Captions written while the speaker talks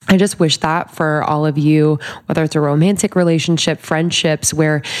I just wish that for all of you, whether it's a romantic relationship, friendships,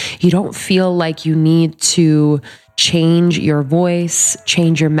 where you don't feel like you need to change your voice,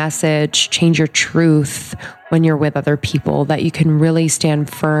 change your message, change your truth when you're with other people, that you can really stand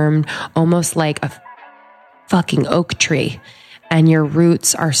firm, almost like a fucking oak tree. And your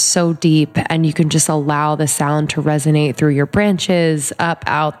roots are so deep, and you can just allow the sound to resonate through your branches, up,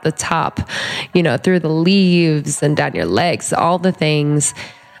 out the top, through the leaves and down your legs, all the things,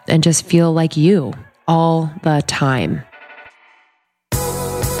 and just feel like you all the time.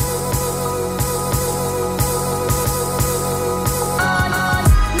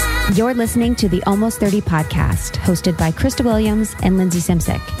 You're listening to the Almost 30 podcast, hosted by Krista Williams and Lindsay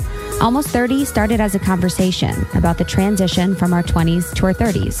Simcik. Almost 30 started as a conversation about the transition from our 20s to our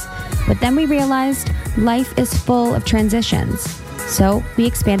 30s. But then we realized life is full of transitions. So we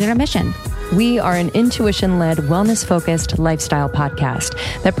expanded our mission. We are an intuition-led, wellness-focused lifestyle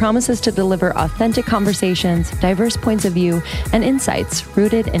podcast that promises to deliver authentic conversations, diverse points of view, and insights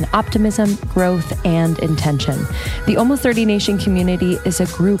rooted in optimism, growth, and intention. The Almost 30 Nation community is a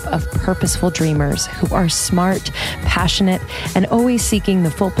group of purposeful dreamers who are smart, passionate, and always seeking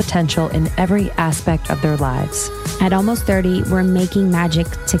the full potential in every aspect of their lives. At Almost 30, we're making magic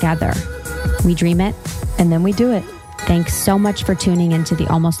together. We dream it, and then we do it. Thanks so much for tuning into the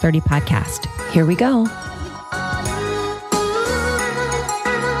Almost 30 podcast. Here we go.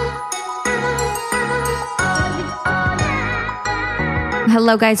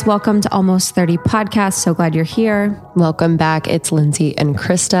 Hello, guys. Welcome to Almost 30 podcast. So glad you're here. Welcome back. It's Lindsay and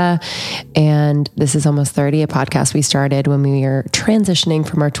Krista, and this is Almost 30, a podcast we started when we were transitioning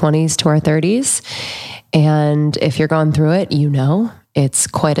from our 20s to our 30s. And if you're going through it, it's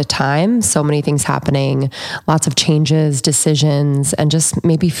quite a time. So many things happening, lots of changes, decisions, and just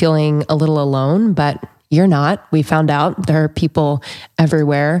maybe feeling a little alone, but you're not. We found out there are people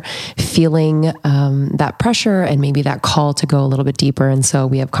everywhere feeling that pressure and maybe that call to go a little bit deeper. And so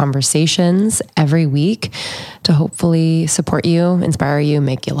we have conversations every week to hopefully support you, inspire you,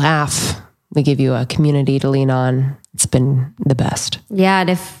 make you laugh. We give you a community to lean on. It's been the best. Yeah. And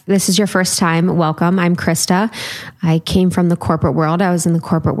if this is your first time, welcome. I'm Krista. I came from the corporate world. I was in the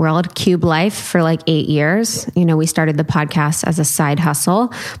corporate world, Cube Life, for like 8 years. We started the podcast as a side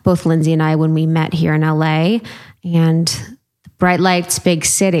hustle, both Lindsay and I, when we met here in LA, and bright lights, big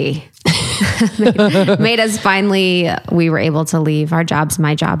city made us we were able to leave our jobs,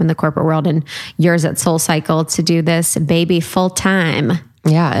 my job in the corporate world and yours at SoulCycle, to do this baby full time.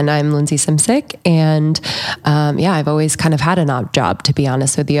 Yeah. And I'm Lindsay Simcik. And I've always kind of had an odd job, to be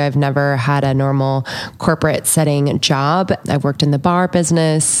honest with you. I've never had a normal corporate setting job. I've worked in the bar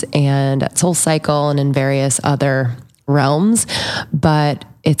business and at SoulCycle and in various other realms. But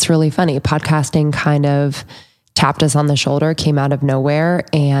it's really funny. Podcasting kind of tapped us on the shoulder, came out of nowhere,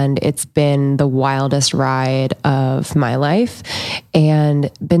 and it's been the wildest ride of my life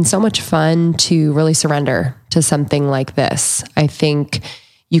and been so much fun to really surrender to something like this. I think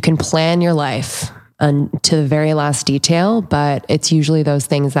you can plan your life to the very last detail, but it's usually those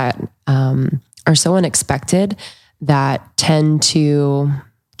things that are so unexpected that tend to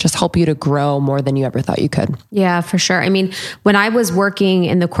just help you to grow more than you ever thought you could. Yeah, for sure. I mean, when I was working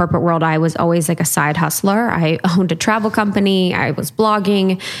in the corporate world, I was always like a side hustler. I owned a travel company. I was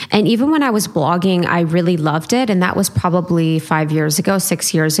blogging. And even when I was blogging, I really loved it. And that was probably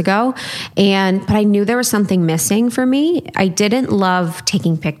 6 years ago. But I knew there was something missing for me. I didn't love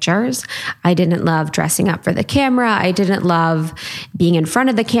taking pictures. I didn't love dressing up for the camera. I didn't love being in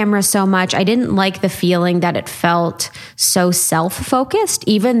front of the camera so much. I didn't like the feeling that it felt so self-focused,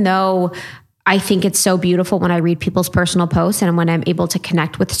 even though I think it's so beautiful when I read people's personal posts and when I'm able to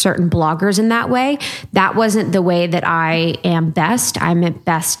connect with certain bloggers in that way. That wasn't the way that I am best. I'm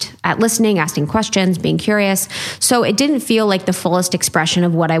best at listening, asking questions, being curious. So it didn't feel like the fullest expression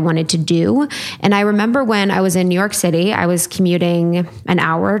of what I wanted to do. And I remember when I was in New York City, I was commuting an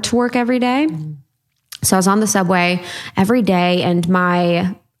hour to work every day. So I was on the subway every day, and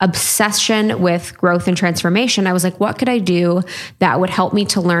my obsession with growth and transformation, I was like, what could I do that would help me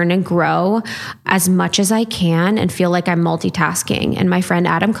to learn and grow as much as I can and feel like I'm multitasking? And my friend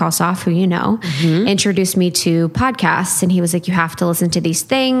Adam Kosoff, who you know, introduced me to podcasts. And he was like, you have to listen to these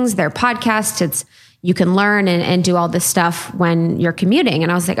things. They're podcasts. You can learn and do all this stuff when you're commuting.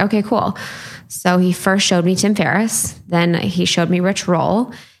 And I was like, okay, cool. So he first showed me Tim Ferriss. Then he showed me Rich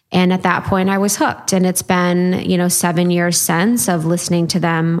Roll. And at that point I was hooked, and it's been, 7 years since of listening to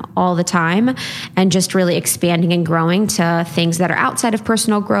them all the time and just really expanding and growing to things that are outside of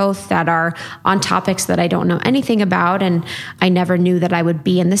personal growth, that are on topics that I don't know anything about. And I never knew that I would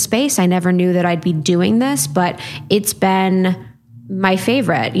be in this space. I never knew that I'd be doing this, but it's been my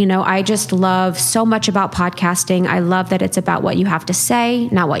favorite. I just love so much about podcasting. I love that it's about what you have to say,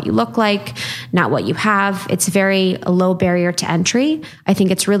 not what you look like, not what you have. It's very low barrier to entry. I think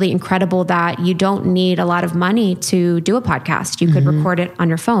it's really incredible that you don't need a lot of money to do a podcast. You could record it on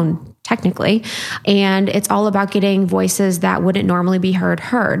your phone, technically. And it's all about getting voices that wouldn't normally be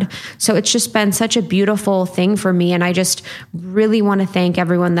heard. So it's just been such a beautiful thing for me. And I just really want to thank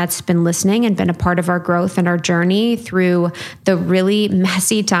everyone that's been listening and been a part of our growth and our journey through the really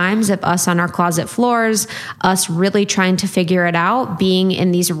messy times of us on our closet floors, us really trying to figure it out, being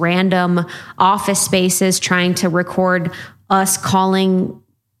in these random office spaces, trying to record us calling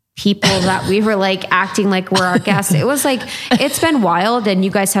people that we were like acting like we're our guests. It was like, it's been wild, and you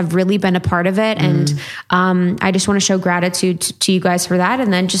guys have really been a part of it. And I just want to show gratitude to you guys for that.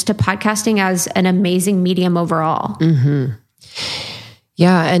 And then just to podcasting as an amazing medium overall.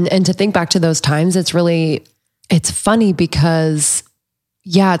 Yeah. And to think back to those times, it's funny because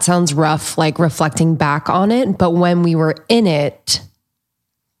it sounds rough, like reflecting back on it. But when we were in it,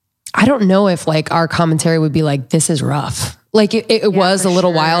 I don't know if like our commentary would be like, this is rough. Like it was a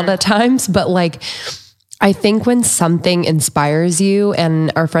little wild at times, but like, I think when something inspires you,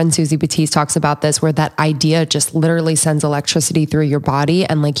 and our friend Susie Batiste talks about this, where that idea just literally sends electricity through your body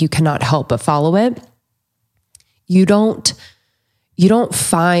and like, you cannot help but follow it. You don't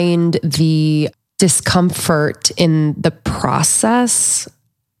find the discomfort in the process,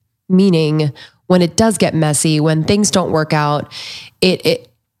 meaning when it does get messy, when things don't work out,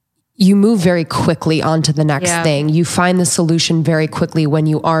 you move very quickly onto the next thing. You find the solution very quickly when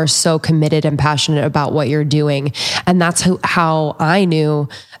you are so committed and passionate about what you're doing. And that's how I knew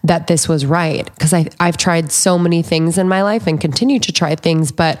that this was right. Because I've tried so many things in my life and continue to try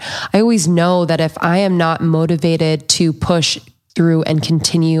things, but I always know that if I am not motivated to push through and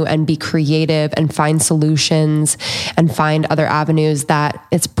continue and be creative and find solutions and find other avenues, that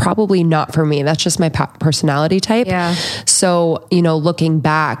it's probably not for me. That's just my personality type. Yeah. So, looking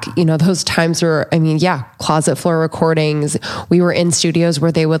back, those times were, closet floor recordings, we were in studios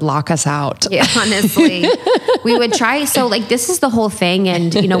where they would lock us out. Yeah, honestly, we would try. So like, this is the whole thing,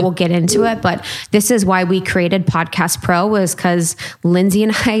 and, we'll get into it, but this is why we created Podcast Pro, was because Lindsay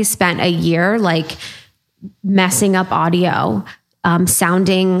and I spent a year like messing up audio,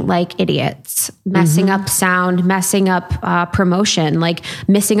 sounding like idiots, messing up sound, messing up promotion, like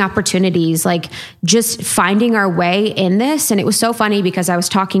missing opportunities, like just finding our way in this. And it was so funny because I was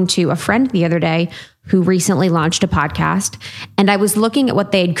talking to a friend the other day who recently launched a podcast, and I was looking at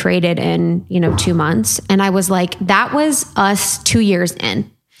what they had created in, 2 months. And I was like, that was us 2 years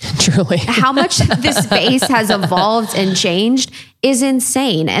in. Truly. How much this space has evolved and changed is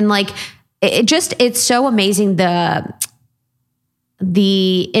insane. And like, it's so amazing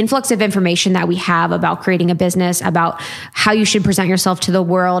the influx of information that we have about creating a business, about how you should present yourself to the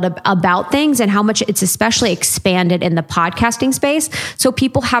world, about things, and how much it's especially expanded in the podcasting space. So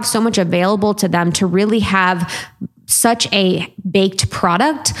people have so much available to them to really have such a baked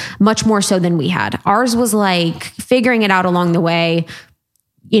product, much more so than we had. Ours was like figuring it out along the way,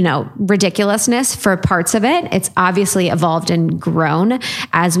 ridiculousness for parts of it. It's obviously evolved and grown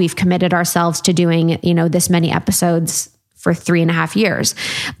as we've committed ourselves to doing, this many episodes for 3.5 years.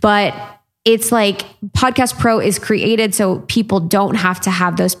 But it's like Podcast Pro is created so people don't have to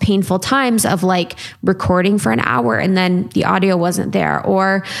have those painful times of like recording for an hour and then the audio wasn't there,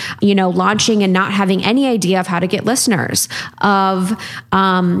 or, launching and not having any idea of how to get listeners, of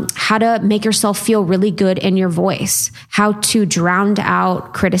how to make yourself feel really good in your voice, how to drown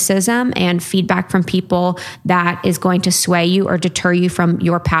out criticism and feedback from people that is going to sway you or deter you from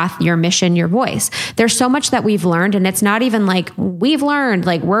your path, your mission, your voice. There's so much that we've learned, and it's not even like we've learned,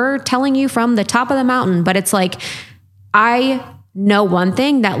 like we're telling you from the top of the mountain, but it's like, I know one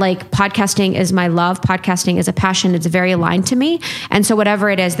thing, that like podcasting is my love. Podcasting is a passion. It's very aligned to me. And so whatever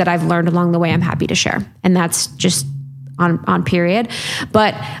it is that I've learned along the way, I'm happy to share. And that's just on period.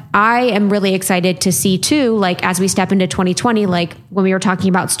 But I am really excited to see too, like as we step into 2020, like when we were talking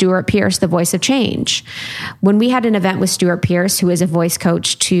about Stuart Pierce, the voice of change, when we had an event with Stuart Pierce, who is a voice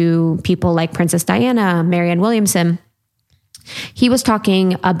coach to people like Princess Diana, Marianne Williamson, he was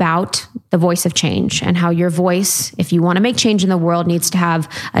talking about the voice of change and how your voice, if you want to make change in the world, needs to have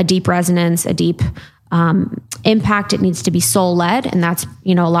a deep resonance, a deep impact. It needs to be soul led. And that's,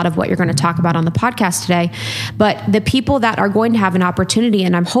 a lot of what you're going to talk about on the podcast today. But the people that are going to have an opportunity,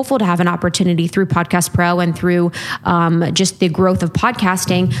 and I'm hopeful to have an opportunity through Podcast Pro and through just the growth of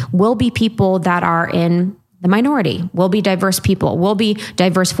podcasting, will be people that are in the minority. We'll be diverse people. We'll be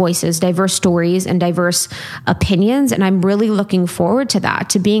diverse voices, diverse stories, and diverse opinions. And I'm really looking forward to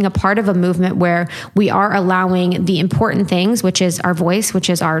that, to being a part of a movement where we are allowing the important things, which is our voice, which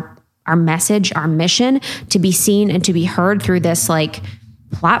is our message, our mission, to be seen and to be heard through this like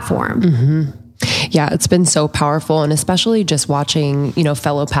platform. Mm-hmm. Yeah, it's been so powerful. And especially just watching,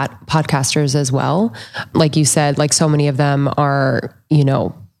 fellow podcasters as well. Like you said, like so many of them are,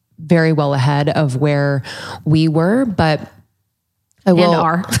 very well ahead of where we were, but I will,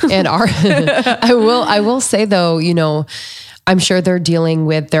 I will say though, I'm sure they're dealing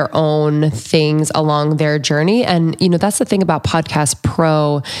with their own things along their journey. And, that's the thing about Podcast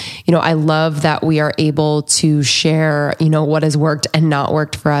Pro. I love that we are able to share, what has worked and not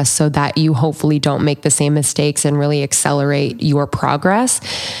worked for us so that you hopefully don't make the same mistakes and really accelerate your progress.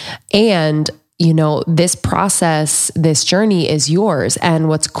 And this process, this journey is yours. And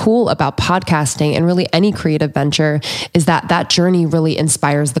what's cool about podcasting and really any creative venture is that journey really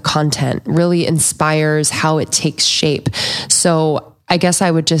inspires the content, really inspires how it takes shape. So I guess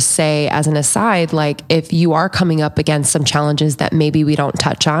I would just say as an aside, like if you are coming up against some challenges that maybe we don't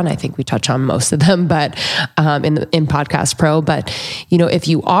touch on, I think we touch on most of them, but in Podcast Pro, but if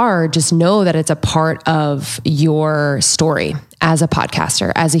you are, just know that it's a part of your story as a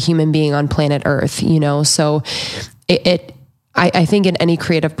podcaster, as a human being on planet Earth, so I think in any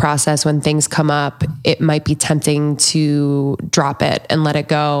creative process, when things come up, it might be tempting to drop it and let it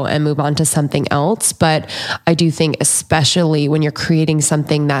go and move on to something else. But I do think, especially when you're creating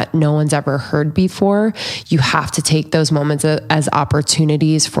something that no one's ever heard before, you have to take those moments as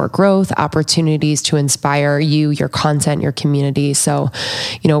opportunities for growth, opportunities to inspire you, your content, your community. So,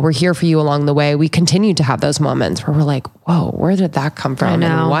 we're here for you along the way. We continue to have those moments where we're like, whoa, where did that come from?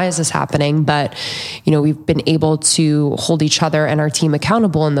 And why is this happening? But, we've been able to hold each other and our team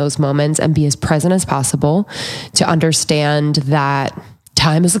accountable in those moments and be as present as possible to understand that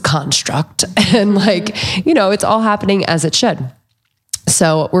time is a construct and it's all happening as it should.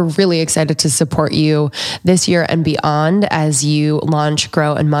 So we're really excited to support you this year and beyond as you launch,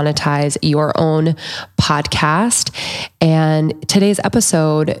 grow, and monetize your own podcast. And today's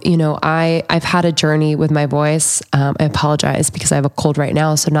episode, I've had a journey with my voice. I apologize because I have a cold right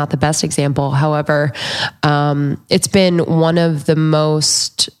now, so not the best example. However, it's been one of the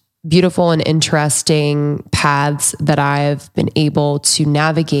most beautiful and interesting paths that I've been able to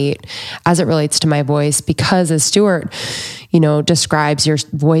navigate as it relates to my voice, because as Stuart, describes, your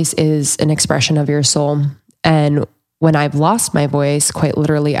voice is an expression of your soul. And when I've lost my voice, quite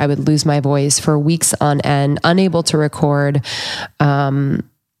literally, I would lose my voice for weeks on end, unable to record.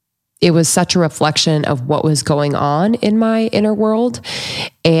 It was such a reflection of what was going on in my inner world.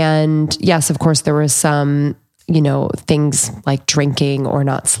 And yes, of course, there was some things like drinking or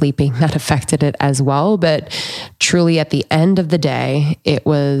not sleeping that affected it as well. But truly at the end of the day, it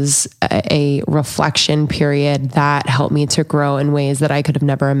was a reflection period that helped me to grow in ways that I could have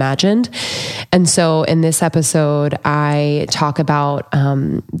never imagined. And so in this episode, I talk about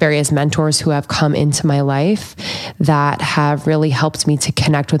various mentors who have come into my life that have really helped me to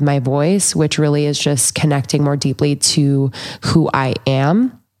connect with my voice, which really is just connecting more deeply to who I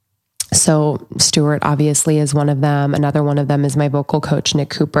am. So Stuart obviously is one of them. Another one of them is my vocal coach, Nick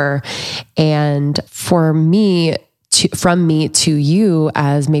Cooper. And for me, from me to you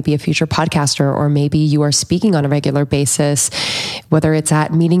as maybe a future podcaster, or maybe you are speaking on a regular basis, whether it's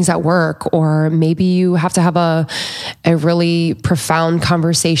at meetings at work, or maybe you have to have a really profound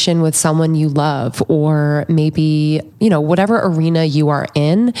conversation with someone you love, or maybe, whatever arena you are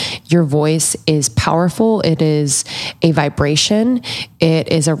in, your voice is powerful. It is a vibration. It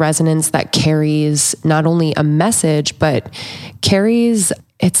is a resonance that carries not only a message, but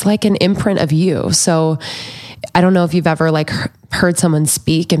it's like an imprint of you. So I don't know if you've ever heard someone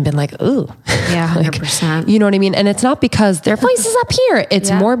speak and been like, ooh. Yeah, 100%. You know what I mean? And it's not because their voice is up here.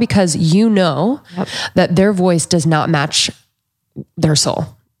 It's more because that their voice does not match their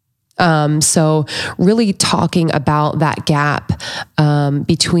soul. So really talking about that gap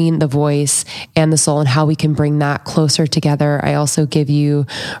between the voice and the soul and how we can bring that closer together. I also give you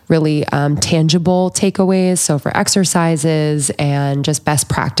really tangible takeaways. So for exercises and just best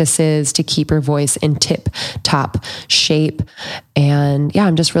practices to keep your voice in tip-top shape. And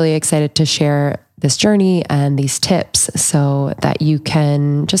I'm just really excited to share this journey and these tips so that you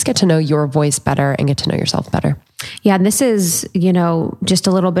can just get to know your voice better and get to know yourself better. Yeah, and this is, just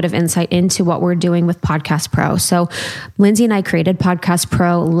a little bit of insight into what we're doing with Podcast Pro. So Lindsay and I created Podcast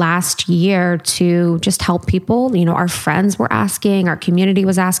Pro last year to just help people. Our friends were asking, our community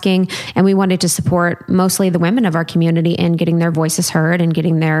was asking, and we wanted to support mostly the women of our community in getting their voices heard and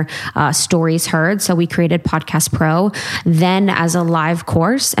getting their stories heard. So we created Podcast Pro then as a live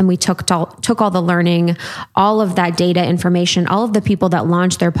course, and we took all the learning, all of that data information, all of the people that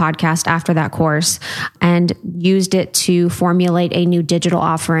launched their podcast after that course, and used it to formulate a new digital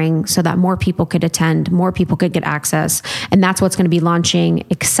offering so that more people could attend, more people could get access. And that's what's going to be launching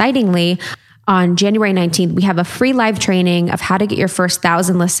excitingly. On January 19th, we have a free live training of how to get your first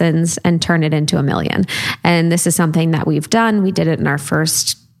 1,000 listens and turn it into 1 million. And this is something that we've done. We did it in our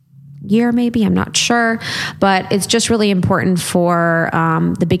first year, maybe, I'm not sure, but it's just really important for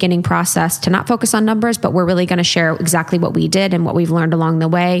the beginning process to not focus on numbers, but we're really going to share exactly what we did and what we've learned along the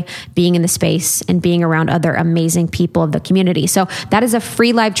way, being in the space and being around other amazing people of the community. So that is a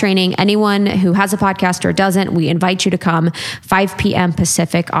free live training. Anyone who has a podcast or doesn't, we invite you to come 5 p.m.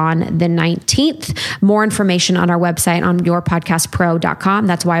 Pacific on the 19th. More information on our website on yourpodcastpro.com.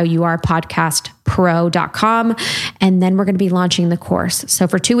 That's yourpodcastpro.com. And then we're going to be launching the course. So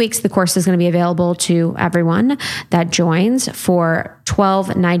for 2 weeks, the course is going to be available to everyone that joins for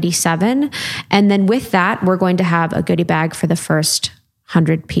 $12.97. And then with that, we're going to have a goodie bag for the first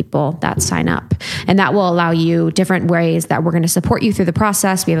 100 people that sign up. And that will allow you different ways that we're going to support you through the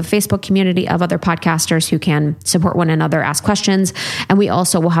process. We have a Facebook community of other podcasters who can support one another, ask questions. And we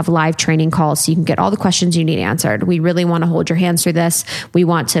also will have live training calls so you can get all the questions you need answered. We really want to hold your hands through this. We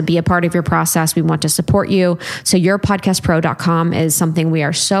want to be a part of your process. We want to support you. So yourpodcastpro.com is something we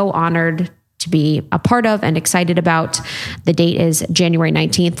are so honored to be a part of and excited about. The date is January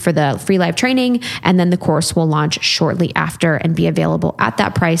 19th for the free live training. And then the course will launch shortly after and be available at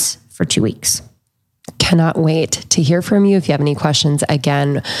that price for 2 weeks. Cannot wait to hear from you. If you have any questions,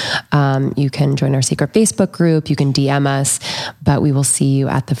 again, you can join our secret Facebook group. You can DM us, but we will see you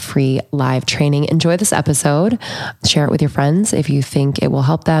at the free live training. Enjoy this episode. Share it with your friends if you think it will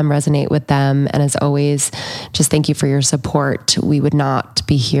help them, resonate with them. And as always, just thank you for your support. We would not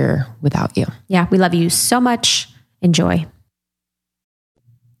be here without you. Yeah, we love you so much. Enjoy.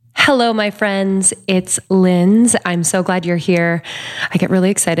 Hello, my friends. It's Linz. I'm so glad you're here. I get really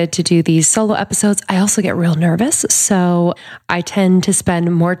excited to do these solo episodes. I also get real nervous. So I tend to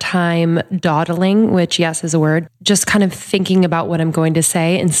spend more time dawdling, which, yes, is a word, just kind of thinking about what I'm going to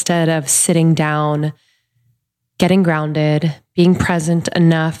say instead of sitting down, getting grounded, being present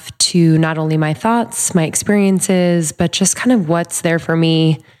enough to not only my thoughts, my experiences, but just kind of what's there for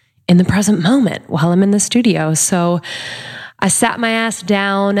me in the present moment while I'm in the studio. So I sat my ass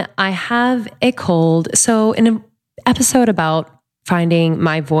down. I have a cold. So in an episode about finding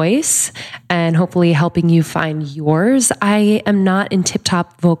my voice and hopefully helping you find yours, I am not in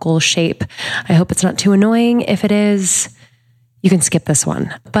tip-top vocal shape. I hope it's not too annoying. If it is, you can skip this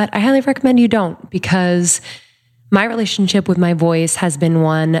one. But I highly recommend you don't, because my relationship with my voice has been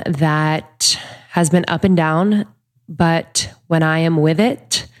one that has been up and down. But when I am with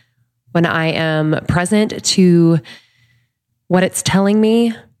it, when I am present to what it's telling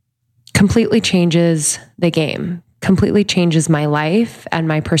me, completely changes the game, completely changes my life and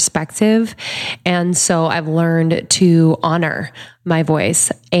my perspective. And so I've learned to honor my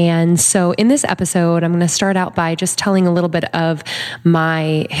voice. And so in this episode, I'm going to start out by just telling a little bit of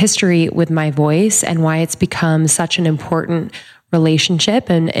my history with my voice and why it's become such an important relationship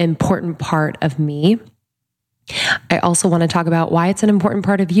and important part of me. I also want to talk about why it's an important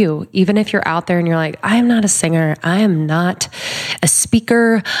part of you. Even if you're out there and you're like, I am not a singer, I am not a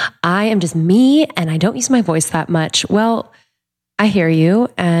speaker, I am just me and I don't use my voice that much. Well, I hear you,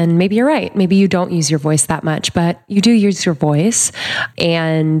 and maybe you're right. Maybe you don't use your voice that much, but you do use your voice.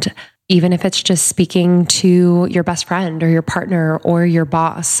 And even if it's just speaking to your best friend or your partner or your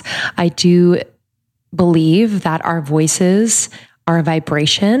boss, I do believe that our voices are a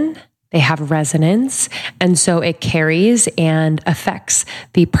vibration. They have resonance. And so it carries and affects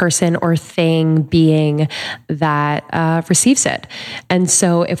the person or thing, being that receives it. And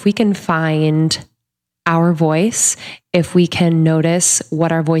so if we can find our voice, if we can notice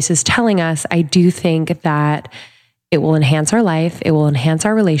what our voice is telling us, I do think that it will enhance our life, it will enhance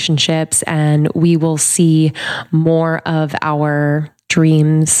our relationships, and we will see more of our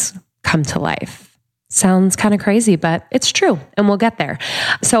dreams come to life. Sounds kind of crazy, but it's true, and we'll get there.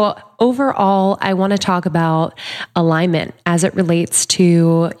 So overall, I want to talk about alignment as it relates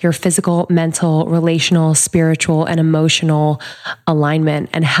to your physical, mental, relational, spiritual, and emotional alignment,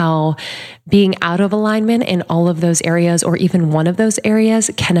 and how being out of alignment in all of those areas, or even one of those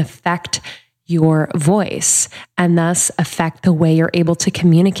areas, can affect your voice and thus affect the way you're able to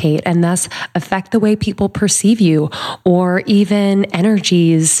communicate and thus affect the way people perceive you or even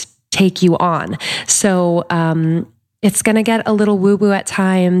energies take you on. So, it's going to get a little woo-woo at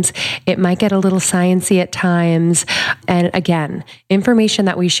times. It might get a little sciencey at times. And again, information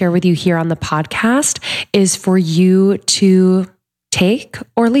that we share with you here on the podcast is for you to take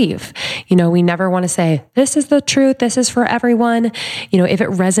or leave. We never want to say, this is the truth. This is for everyone. If it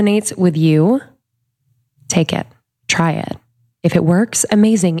resonates with you, take it, try it. If it works,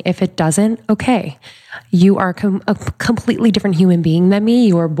 amazing. If it doesn't, okay. You are a completely different human being than me.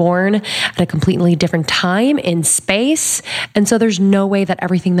 You were born at a completely different time in space. And so there's no way that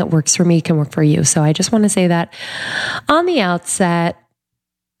everything that works for me can work for you. So I just want to say that on the outset.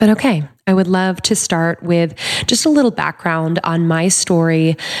 But okay, I would love to start with just a little background on my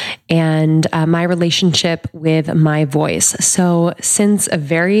story and my relationship with my voice. So since a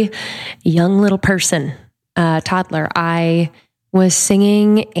very young little person, toddler, I was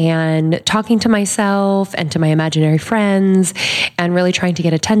singing and talking to myself and to my imaginary friends and really trying to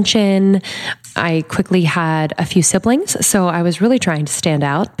get attention. I quickly had a few siblings, so I was really trying to stand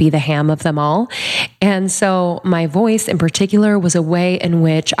out, be the ham of them all. And so my voice in particular was a way in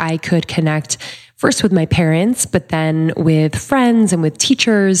which I could connect first with my parents, but then with friends and with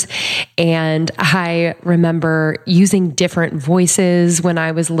teachers. And I remember using different voices when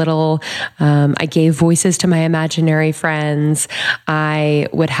I was little. I gave voices to my imaginary friends. I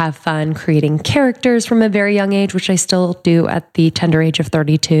would have fun creating characters from a very young age, which I still do at the tender age of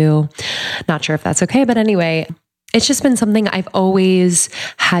 32. Not sure if that's okay, but anyway, it's just been something I've always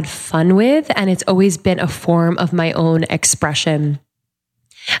had fun with, and it's always been a form of my own expression.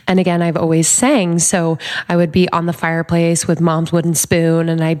 And again, I've always sang. So I would be on the fireplace with mom's wooden spoon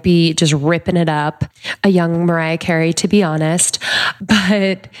and I'd be just ripping it up. A young Mariah Carey, to be honest.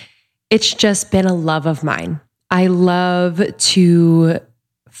 But it's just been a love of mine. I love to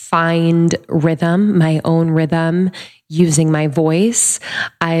find rhythm, my own rhythm, using my voice.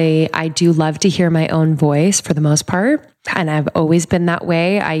 I do love to hear my own voice for the most part. And I've always been that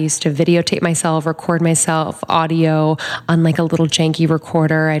way. I used to videotape myself, record myself audio on like a little janky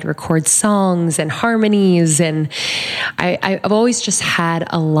recorder. I'd record songs and harmonies. And I've always just had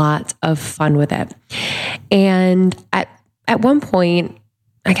a lot of fun with it. And at one point,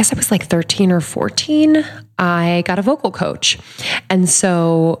 I guess I was like 13 or 14, I got a vocal coach. And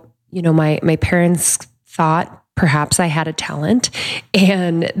so, my parents thought perhaps I had a talent,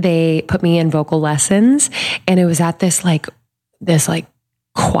 and they put me in vocal lessons, and it was at this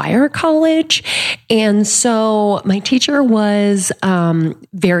choir college. And so my teacher was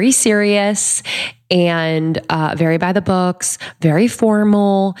very serious and very by the books, very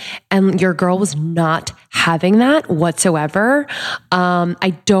formal. And your girl was not having that whatsoever.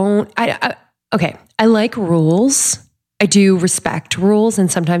 Okay, I like rules. I do respect rules,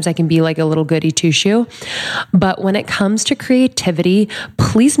 and sometimes I can be like a little goody two-shoe. But when it comes to creativity,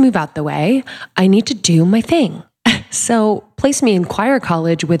 please move out the way. I need to do my thing. So place me in choir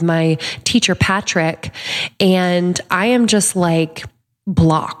college with my teacher, Patrick, and I am just like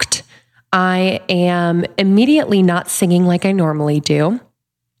blocked. I am immediately not singing like I normally do.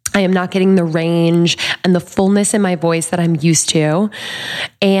 I am not getting the range and the fullness in my voice that I'm used to.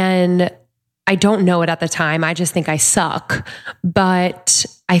 And I don't know it at the time. I just think I suck. But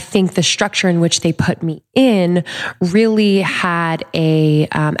I think the structure in which they put me in really had a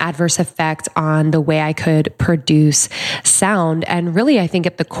adverse effect on the way I could produce sound. And really, I think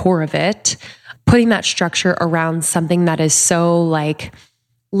at the core of it, putting that structure around something that is so like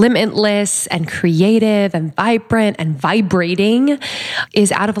limitless and creative and vibrant and vibrating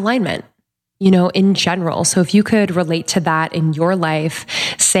is out of alignment, in general. So if you could relate to that in your life,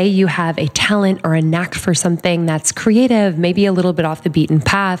 say you have a talent or a knack for something that's creative, maybe a little bit off the beaten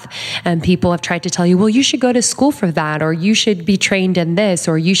path, and people have tried to tell you, well, you should go to school for that, or you should be trained in this,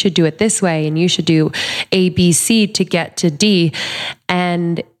 or you should do it this way, and you should do A, B, C to get to D.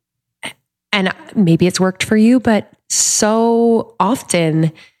 And maybe it's worked for you, but so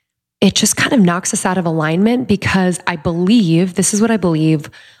often it just kind of knocks us out of alignment, because this is what I believe,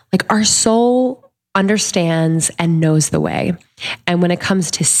 like our soul understands and knows the way. And when it comes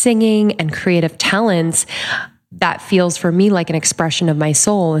to singing and creative talents, that feels for me like an expression of my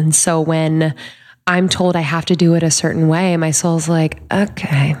soul. And so when I'm told I have to do it a certain way, my soul's like,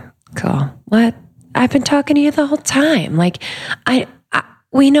 okay, cool. What? I've been talking to you the whole time. Like,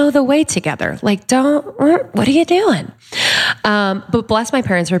 we know the way together. Like, what are you doing? But bless my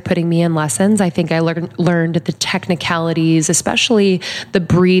parents for putting me in lessons. I think I learned the technicalities, especially the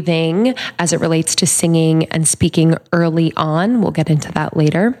breathing as it relates to singing and speaking early on. We'll get into that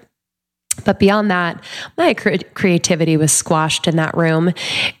later. But beyond that, my creativity was squashed in that room.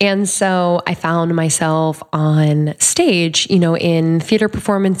 And so I found myself on stage, in theater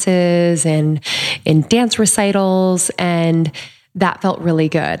performances and in dance recitals. And that felt really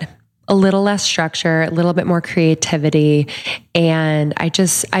good. A little less structure, a little bit more creativity. And I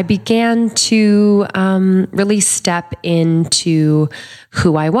began to really step into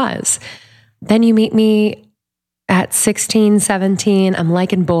who I was. Then you meet me at 16, 17, I'm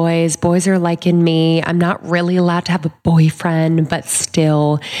liking boys. Boys are liking me. I'm not really allowed to have a boyfriend, but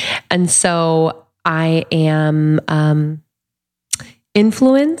still. And so I am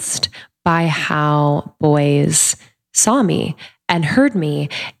influenced by how boys saw me and heard me.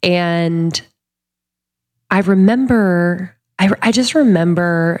 And I just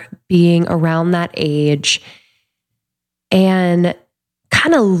remember being around that age and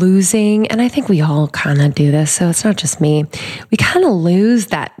kind of losing, and I think we all kind of do this, so it's not just me. We kind of lose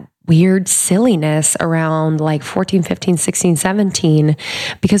that weird silliness around like 14, 15, 16, 17,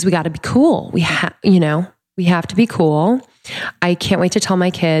 because we got to be cool. We have to be cool. I can't wait to tell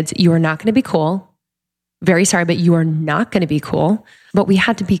my kids, you are not going to be cool. Very sorry, but you are not going to be cool. But we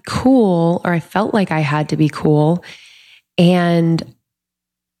had to be cool, or I felt like I had to be cool. And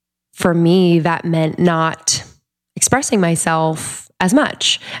for me, that meant not expressing myself as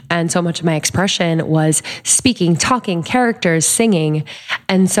much. And so much of my expression was speaking, talking, characters, singing.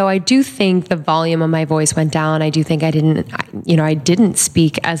 And so I do think the volume of my voice went down. I do think I didn't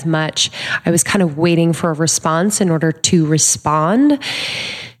speak as much. I was kind of waiting for a response in order to respond.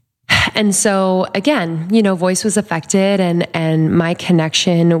 And so again, voice was affected, and my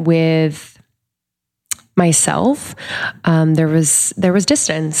connection with myself, there was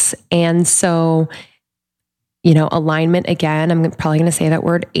distance. And so alignment, again, I'm probably going to say that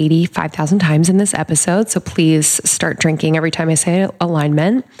word 85,000 times in this episode. So please start drinking every time I say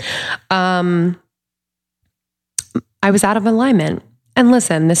alignment. I was out of alignment. And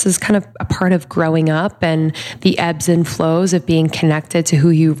listen, this is kind of a part of growing up and the ebbs and flows of being connected to who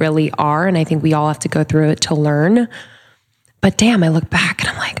you really are. And I think we all have to go through it to learn. But damn, I look back and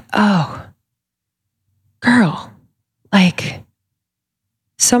I'm like, oh, girl, like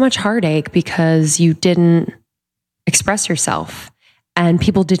so much heartache because you didn't express yourself and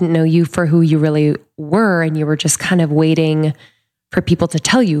people didn't know you for who you really were. And you were just kind of waiting for people to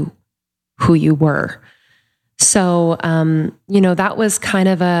tell you who you were. So, that was kind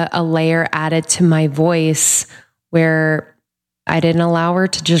of a layer added to my voice where I didn't allow her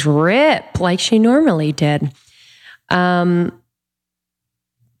to just rip like she normally did. Then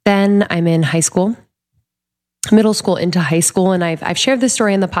I'm in high school. Middle school into high school. And I've shared this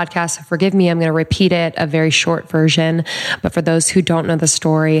story in the podcast, so forgive me, I'm going to repeat it, a very short version. But for those who don't know the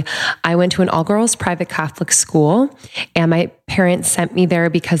story, I went to an all-girls private Catholic school, and my parents sent me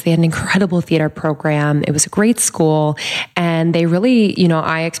there because they had an incredible theater program. It was a great school, and they really,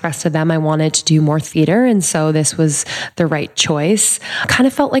 I expressed to them I wanted to do more theater. And so this was the right choice. Kind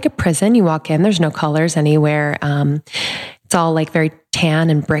of felt like a prison. You walk in, there's no colors anywhere. It's all like very tan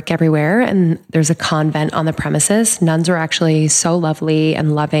and brick everywhere. And there's a convent on the premises. Nuns were actually so lovely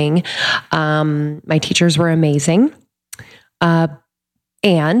and loving. My teachers were amazing.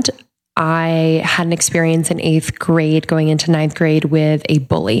 And I had an experience in 8th grade going into 9th grade with a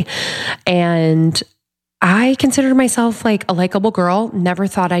bully. And I considered myself like a likable girl. Never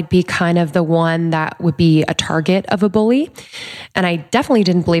thought I'd be kind of the one that would be a target of a bully. And I definitely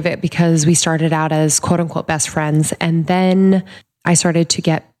didn't believe it because we started out as quote unquote best friends. And then I started to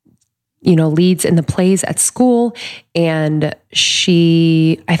get, leads in the plays at school. And I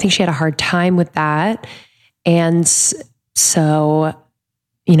think she had a hard time with that. And so,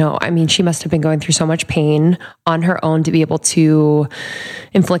 she must have been going through so much pain on her own to be able to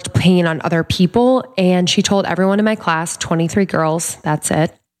inflict pain on other people. And she told everyone in my class, 23 girls, that's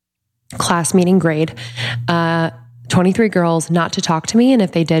it, class meeting grade, 23 girls not to talk to me. And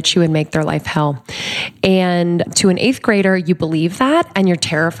if they did, she would make their life hell. And to an 8th grader, you believe that and you're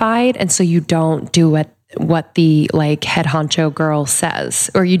terrified. And so you don't do what the head honcho girl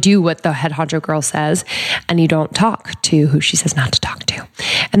says, or you do what the head honcho girl says, and you don't talk to who she says not to talk to.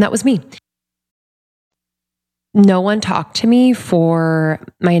 And that was me. No one talked to me for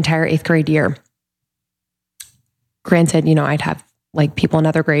my entire 8th grade year. Granted, I'd have people in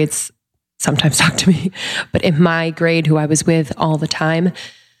other grades sometimes talk to me, but in my grade, who I was with all the time,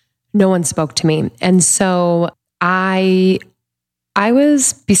 no one spoke to me. And so I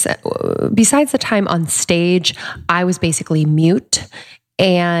was, besides the time on stage, I was basically mute.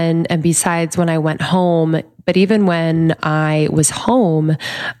 And besides when I went home, but even when I was home,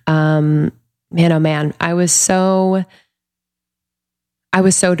 man, oh man, I was so I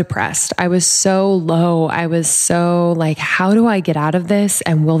was so depressed. I was so low. I was so like, how do I get out of this?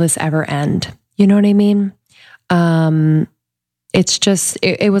 And will this ever end? You know what I mean? It's just,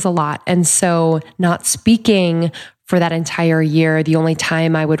 it was a lot. And so not speaking for that entire year, the only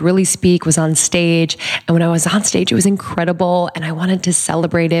time I would really speak was on stage. And when I was on stage, it was incredible. And I wanted to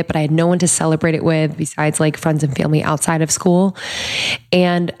celebrate it, but I had no one to celebrate it with besides like friends and family outside of school.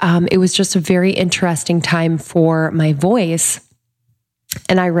 And it was just a very interesting time for my voice.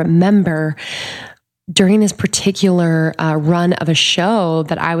 And I remember during this particular run of a show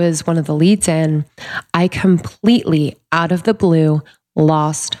that I was one of the leads in, I completely, out of the blue,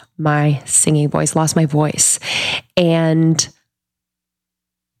 lost my singing voice, lost my voice. And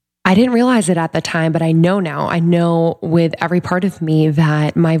I didn't realize it at the time, but I know now. I know with every part of me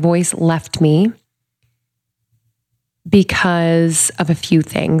that my voice left me because of a few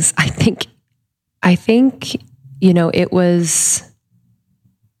things. I think, it was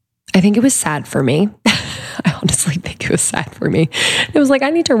sad for me. I honestly think it was sad for me. It was like, I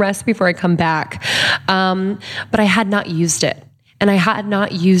need to rest before I come back. But I had not used it. And I had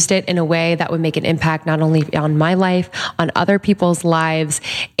not used it in a way that would make an impact, not only on my life, on other people's lives.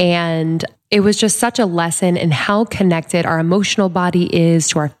 And it was just such a lesson in how connected our emotional body is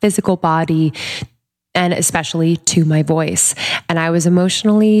to our physical body, and especially to my voice. And I was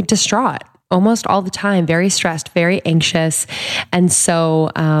emotionally distraught almost all the time, very stressed, very anxious. And so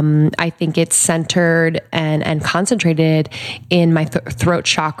I think it's centered and concentrated in my throat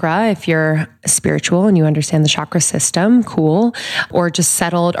chakra. If you're spiritual and you understand the chakra system, cool. Or just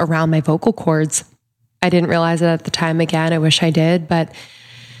settled around my vocal cords. I didn't realize it at the time. Again, I wish I did, but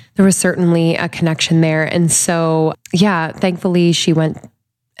there was certainly a connection there. And so, yeah, thankfully she went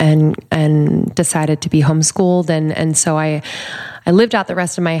and decided to be homeschooled. And so I lived out the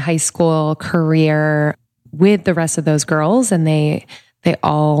rest of my high school career with the rest of those girls, and they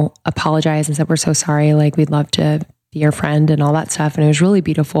all apologized and said, we're so sorry. Like, we'd love to be your friend and all that stuff. And it was really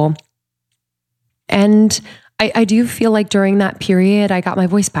beautiful. And I do feel like during that period, I got my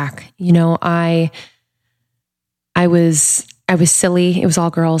voice back. I was silly. It was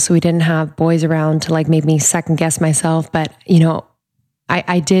all girls. So we didn't have boys around to like make me second guess myself. But,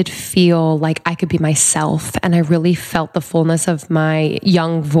 I did feel like I could be myself, and I really felt the fullness of my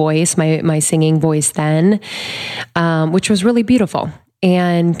young voice, my singing voice then, which was really beautiful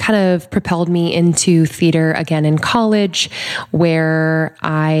and kind of propelled me into theater again in college, where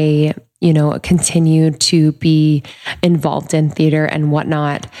I, continued to be involved in theater and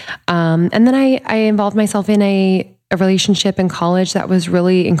whatnot. And then I involved myself in a relationship in college that was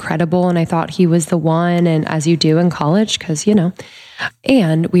really incredible. And I thought he was the one, and as you do in college, because,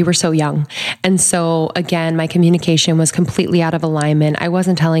 and we were so young. And so again, my communication was completely out of alignment. I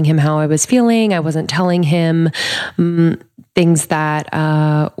wasn't telling him how I was feeling. I wasn't telling him things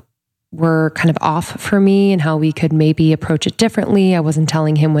that were kind of off for me and how we could maybe approach it differently. I wasn't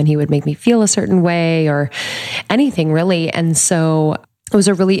telling him when he would make me feel a certain way or anything really. And so it was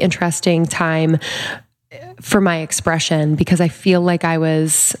a really interesting time for my expression, because I feel like I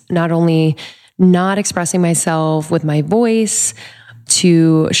was not only not expressing myself with my voice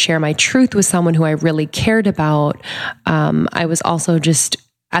to share my truth with someone who I really cared about, I was also just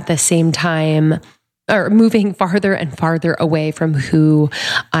at the same time moving farther and farther away from who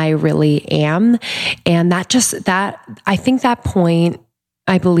I really am. And I think that point,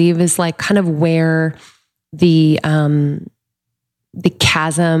 I believe, is like kind of where the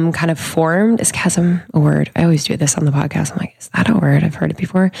chasm kind of formed. Is chasm a word? I always do this on the podcast. I'm like, is that a word? I've heard it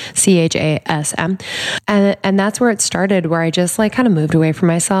before. CHASM. And that's where it started, where I just like kind of moved away from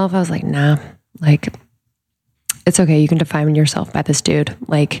myself. I was like, nah, like, it's okay. You can define yourself by this dude.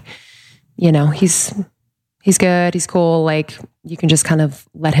 Like, he's good. He's cool. Like, you can just kind of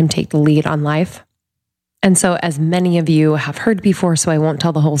let him take the lead on life. And so, as many of you have heard before, so I won't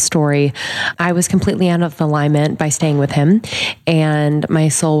tell the whole story, I was completely out of alignment by staying with him. And my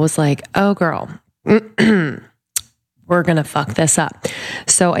soul was like, oh girl, we're going to fuck this up.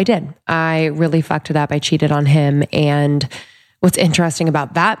 So I did. I really fucked it up. I cheated on him. And what's interesting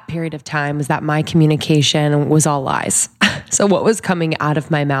about that period of time was that my communication was all lies. So what was coming out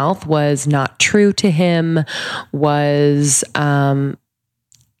of my mouth was not true to him, was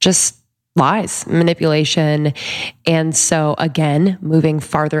just lies, manipulation. And so again, moving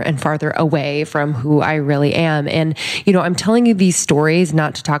farther and farther away from who I really am. And, I'm telling you these stories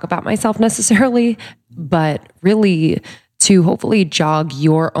not to talk about myself necessarily, but really to hopefully jog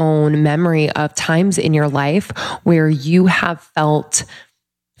your own memory of times in your life where you have felt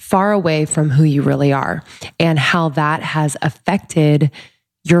far away from who you really are, and how that has affected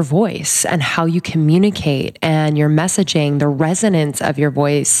your voice and how you communicate and your messaging, the resonance of your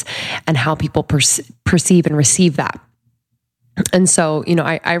voice and how people perceive and receive that. And so,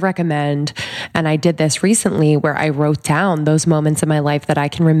 I recommend, and I did this recently where I wrote down those moments in my life that I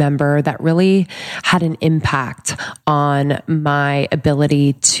can remember that really had an impact on my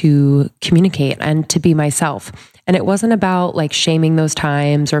ability to communicate and to be myself. And it wasn't about like shaming those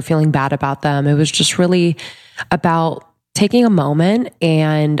times or feeling bad about them. It was just really about taking a moment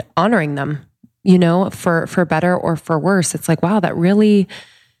and honoring them, for better or for worse. It's like, wow,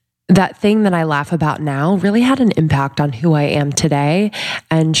 that thing that I laugh about now really had an impact on who I am today.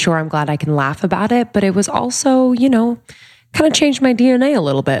 And sure, I'm glad I can laugh about it, but it was also, kind of changed my DNA a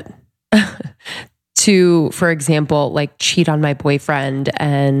little bit to, for example, like cheat on my boyfriend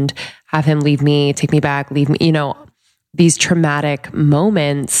and have him leave me, take me back, leave me, these traumatic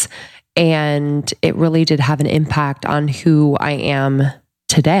moments. And it really did have an impact on who I am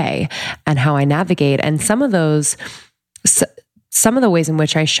today and how I navigate. And some of the ways in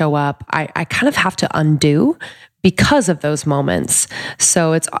which I show up, I kind of have to undo because of those moments.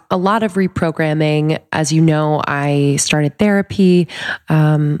 So it's a lot of reprogramming. As you know, I started therapy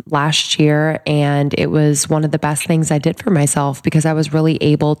last year, and it was one of the best things I did for myself because I was really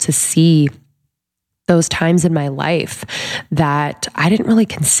able to see those times in my life that I didn't really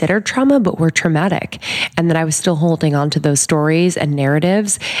consider trauma, but were traumatic. And that I was still holding on to those stories and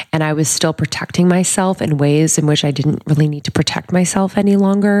narratives. And I was still protecting myself in ways in which I didn't really need to protect myself any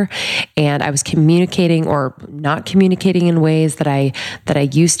longer. And I was communicating or not communicating in ways that I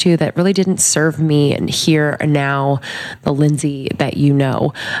used to that really didn't serve me and here and now, the Lindsay that you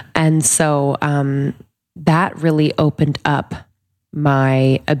know. And so that really opened up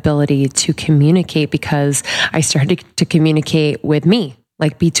my ability to communicate because I started to communicate with me,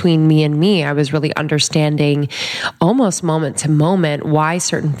 like between me and me. I was really understanding almost moment to moment why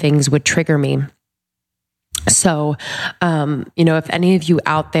certain things would trigger me. So, if any of you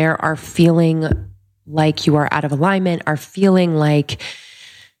out there are feeling like you are out of alignment, are feeling like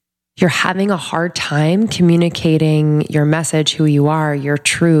you're having a hard time communicating your message, who you are, your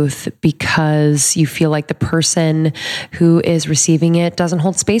truth, because you feel like the person who is receiving it doesn't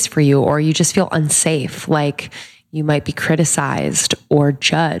hold space for you, or you just feel unsafe, like you might be criticized or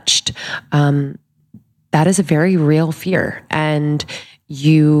judged. That is a very real fear. And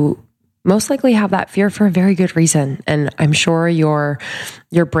you most likely have that fear for a very good reason. And I'm sure your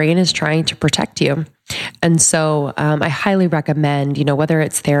brain is trying to protect you. And so I highly recommend, whether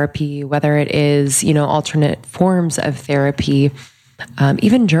it's therapy, whether it is, alternate forms of therapy,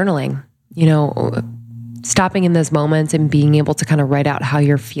 even journaling, stopping in those moments and being able to kind of write out how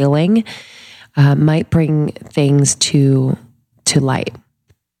you're feeling might bring things to light.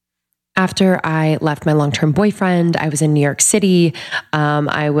 After I left my long-term boyfriend, I was in New York City.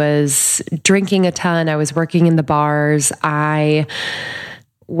 I was drinking a ton. I was working in the bars. I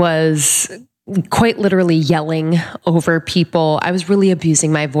was quite literally yelling over people. I was really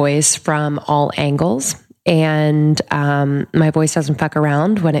abusing my voice from all angles. And my voice doesn't fuck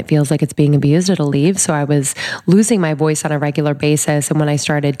around. When it feels like it's being abused, it'll leave. So I was losing my voice on a regular basis. And when I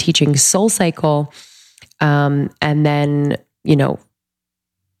started teaching SoulCycle, and then,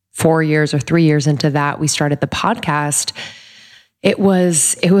 4 years or 3 years into that, we started the podcast. It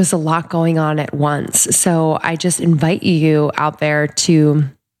was a lot going on at once. So I just invite you out there to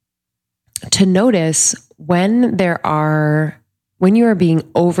notice when you are being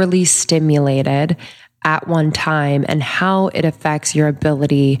overly stimulated at one time and how it affects your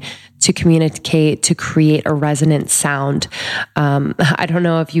ability to communicate, to create a resonant sound. I don't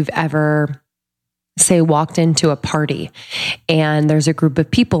know if you've ever walked into a party and there's a group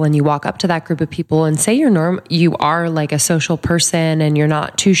of people and you walk up to that group of people and say you are like a social person and you're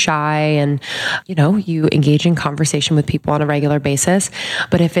not too shy and, you engage in conversation with people on a regular basis.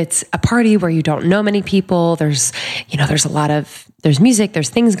 But if it's a party where you don't know many people, there's music, there's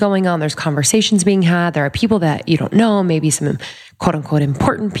things going on, there's conversations being had, there are people that you don't know, maybe some quote unquote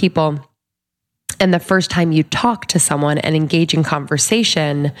important people. And the first time you talk to someone and engage in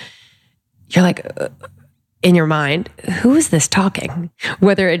conversation, you're like, in your mind, who is this talking?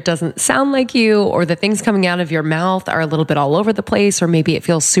 Whether it doesn't sound like you or the things coming out of your mouth are a little bit all over the place, or maybe it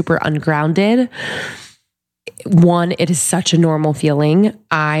feels super ungrounded. One, it is such a normal feeling.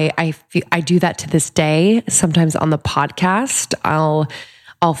 I do that to this day. Sometimes on the podcast,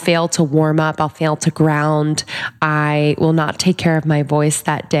 I'll fail to warm up. I'll fail to ground. I will not take care of my voice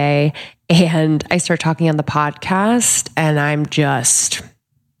that day. And I start talking on the podcast and I'm just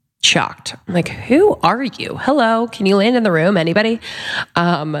shocked. I'm like, who are you? Hello, can you land in the room? Anybody?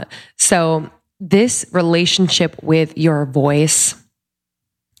 So this relationship with your voice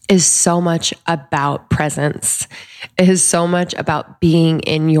is so much about presence. It is so much about being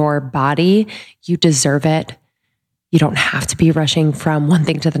in your body. You deserve it. You don't have to be rushing from one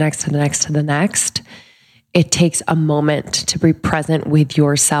thing to the next, to the next, to the next. It takes a moment to be present with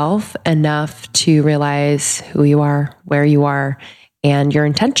yourself enough to realize who you are, where you are, and your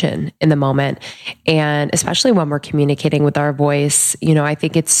intention in the moment. And especially when we're communicating with our voice, I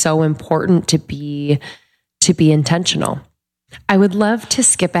think it's so important to be intentional. I would love to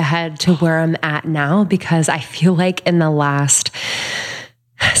skip ahead to where I'm at now, because I feel like in the last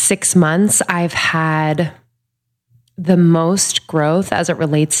 6 months, I've had the most growth as it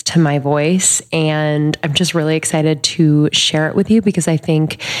relates to my voice. And I'm just really excited to share it with you, because I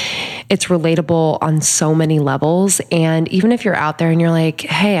think it's relatable on so many levels. And even if you're out there and you're like,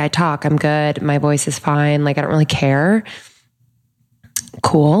 hey, I talk, I'm good, my voice is fine, like I don't really care.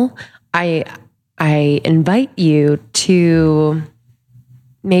 Cool. I invite you to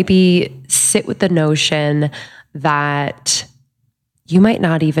maybe sit with the notion that you might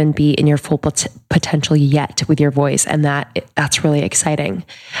not even be in your full potential yet with your voice, and that's really exciting.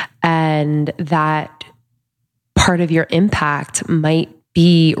 And that part of your impact might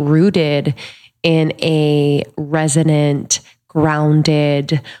be rooted in a resonant,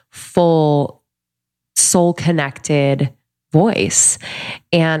 grounded, full, soul-connected voice.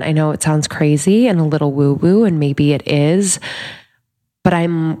 And I know it sounds crazy and a little woo-woo, and maybe it is, but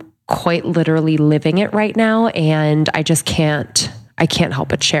I'm quite literally living it right now, and I can't help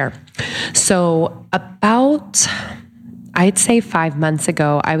but share. So about, I'd say 5 months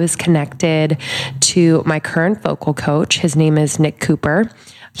ago, I was connected to my current vocal coach. His name is Nick Cooper.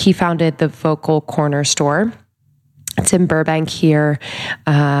 He founded the Vocal Corner store. It's in Burbank here,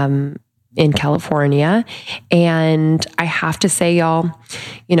 in California. And I have to say, y'all,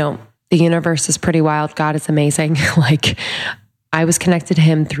 the universe is pretty wild. God is amazing. Like, I was connected to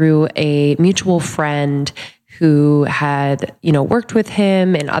him through a mutual friend who had, worked with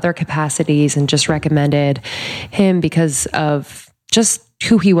him in other capacities and just recommended him because of just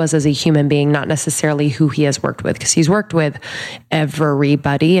who he was as a human being, not necessarily who he has worked with, because he's worked with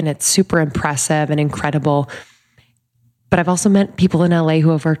everybody and it's super impressive and incredible. But I've also met people in LA who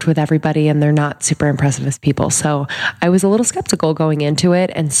have worked with everybody and they're not super impressive as people. So I was a little skeptical going into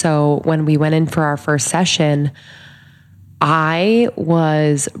it. And so when we went in for our first session, I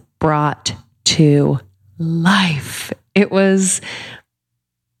was brought to life. It's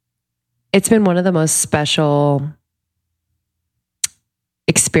been one of the most special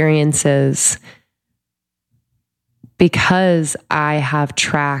experiences, because I have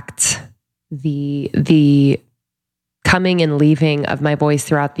tracked the coming and leaving of my voice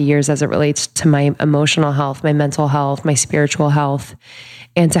throughout the years as it relates to my emotional health, my mental health, my spiritual health,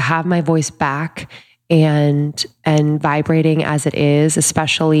 and to have my voice back and vibrating as it is,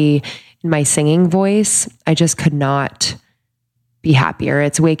 especially in my singing voice, I just could not be happier.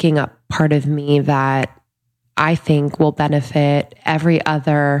 It's waking up part of me that I think will benefit every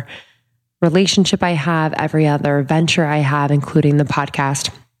other relationship I have, every other venture I have, including the podcast.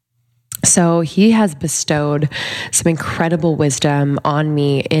 So he has bestowed some incredible wisdom on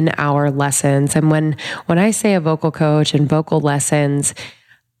me in our lessons. And when I say a vocal coach and vocal lessons,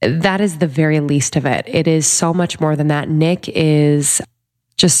 that is the very least of it. It is so much more than that. Nick is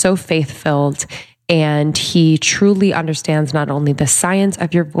just so faith-filled, and he truly understands not only the science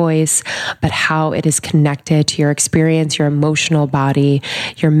of your voice, but how it is connected to your experience, your emotional body,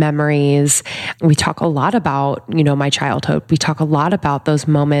 your memories. We talk a lot about, my childhood. We talk a lot about those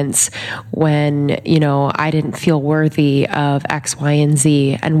moments when, I didn't feel worthy of X, Y, and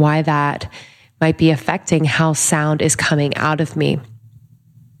Z, and why that might be affecting how sound is coming out of me.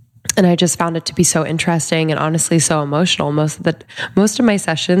 And I just found it to be so interesting and honestly so emotional. Most of my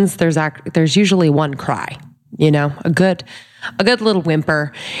sessions, there's usually one cry, a good little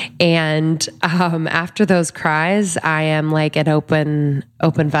whimper. And after those cries, I am like an open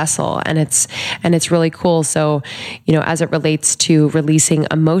vessel, and it's really cool. So, as it relates to releasing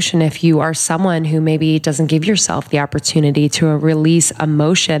emotion, if you are someone who maybe doesn't give yourself the opportunity to release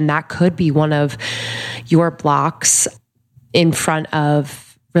emotion, that could be one of your blocks in front of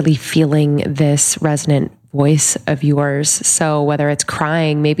really feeling this resonant voice of yours. So whether it's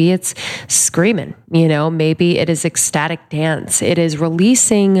crying, maybe it's screaming, maybe it is ecstatic dance. It is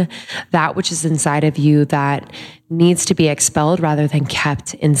releasing that which is inside of you that needs to be expelled rather than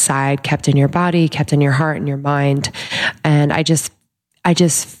kept inside, kept in your body, kept in your heart and your mind. And I just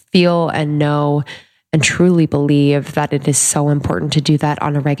feel and know and truly believe that it is so important to do that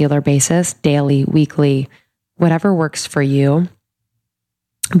on a regular basis, daily, weekly, whatever works for you.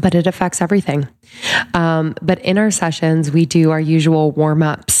 But it affects everything. But in our sessions, we do our usual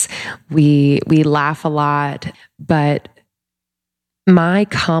warm-ups We laugh a lot, but my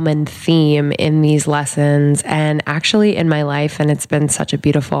common theme in these lessons and actually in my life, and it's been such a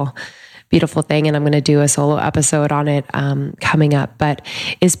beautiful thing, and I'm going to do a solo episode on it coming up, but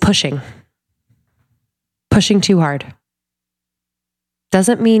is pushing too hard.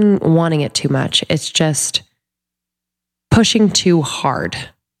 Doesn't mean wanting it too much. It's just pushing too hard.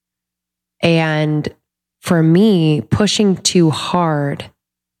 And for me, pushing too hard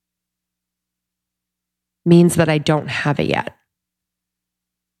means that I don't have it yet.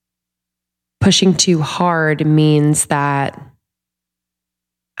 Pushing too hard means that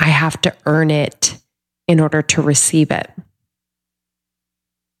I have to earn it in order to receive it.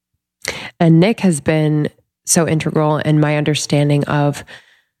 And Nick has been so integral in my understanding of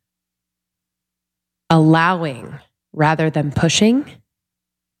allowing rather than pushing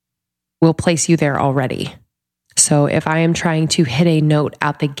will place you there already. So if I am trying to hit a note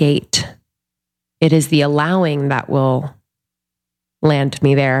out the gate, it is the allowing that will land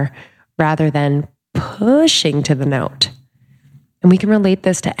me there rather than pushing to the note. And we can relate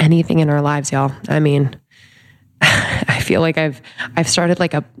this to anything in our lives, y'all. I mean, I feel like I've started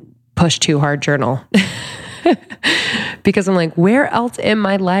like a push too hard journal because I'm like, where else in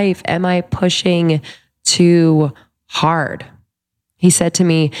my life am I pushing too hard? He said to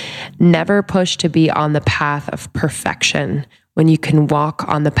me, never push to be on the path of perfection when you can walk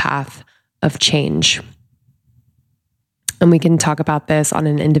on the path of change. And we can talk about this on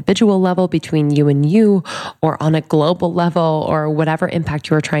an individual level between you and you, or on a global level, or whatever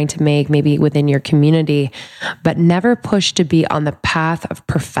impact you're trying to make, maybe within your community. But never push to be on the path of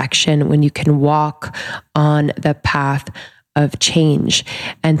perfection when you can walk on the path of change.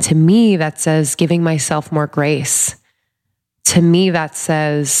 And to me, that says giving myself more grace. To me, that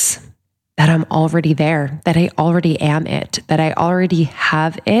says that I'm already there, that I already am it, that I already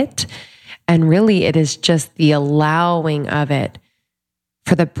have it. And really, it is just the allowing of it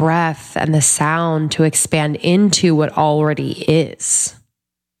for the breath and the sound to expand into what already is.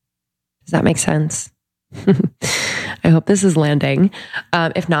 Does that make sense? I hope this is landing.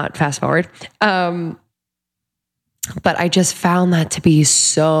 If not, fast forward. But I just found that to be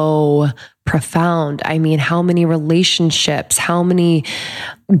so profound. I mean, how many relationships, how many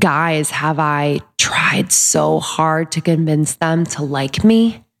guys have I tried so hard to convince them to like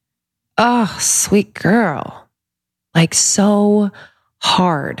me? Oh, sweet girl. Like so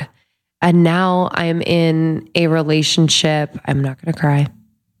hard. And now I'm in a relationship. I'm not going to cry.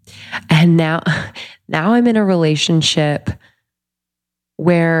 And now I'm in a relationship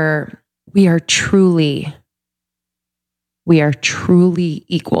where we are truly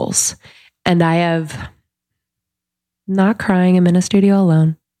equals. And I have, not crying, I'm in a studio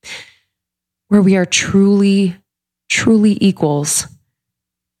alone, where we are truly equals.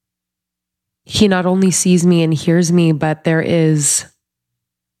 He not only sees me and hears me, but there is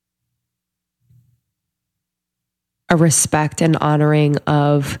a respect and honoring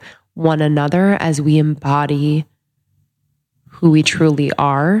of one another as we embody who we truly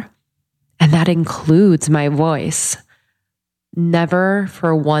are. And that includes my voice. Never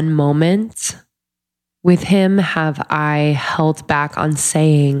for one moment with him have I held back on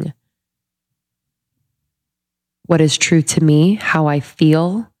saying what is true to me, how I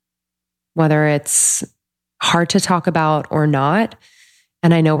feel, whether it's hard to talk about or not.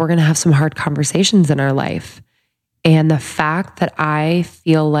 And I know we're going to have some hard conversations in our life. And the fact that I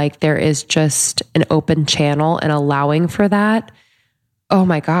feel like there is just an open channel and allowing for that, oh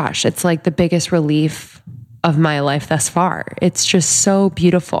my gosh, it's like the biggest relief of my life thus far. It's just so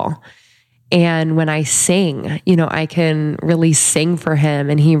beautiful. And when I sing, I can really sing for him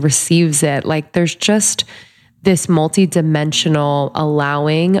and he receives it. Like there's just this multidimensional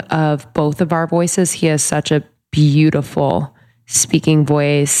allowing of both of our voices. He has such a beautiful speaking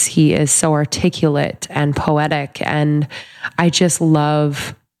voice. He is so articulate and poetic. And I just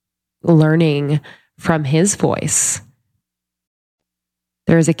love learning from his voice.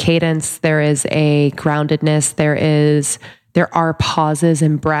 There is a cadence, there is a groundedness, there are pauses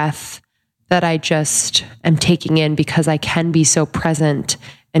and breath that I just am taking in because I can be so present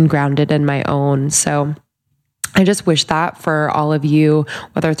and grounded in my own. So I just wish that for all of you,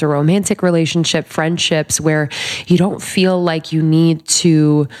 whether it's a romantic relationship, friendships, where you don't feel like you need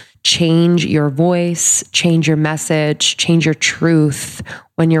to change your voice, change your message, change your truth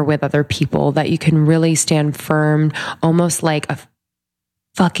when you're with other people, that you can really stand firm, almost like a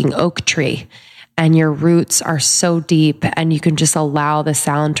fucking oak tree, and your roots are so deep and you can just allow the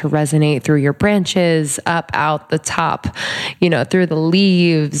sound to resonate through your branches, up, out the top, through the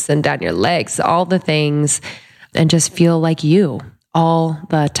leaves and down your legs, all the things, and just feel like you all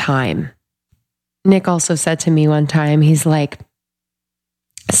the time. Nick also said to me one time, he's like,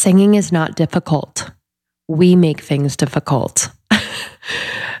 singing is not difficult. We make things difficult. And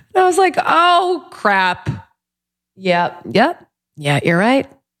I was like, oh, crap. Yep. Yeah, you're right.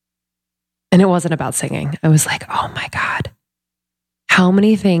 And it wasn't about singing. I was like, oh my God, how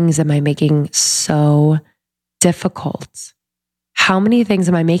many things am I making so difficult? How many things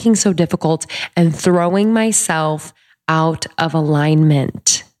am I making so difficult and throwing myself out of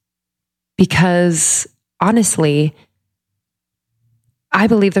alignment? Because honestly, I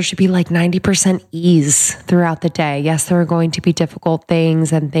believe there should be like 90% ease throughout the day. Yes, there are going to be difficult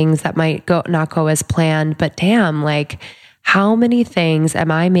things and things that might not go as planned, but damn, like how many things am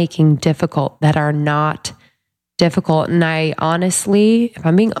I making difficult that are not difficult? And I honestly, if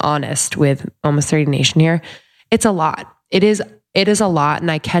I'm being honest with Almost 30 Nation here, it's a lot. It is a lot. And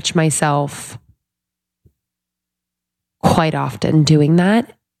I catch myself quite often doing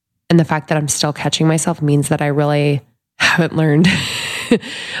that. And the fact that I'm still catching myself means that I really haven't learned.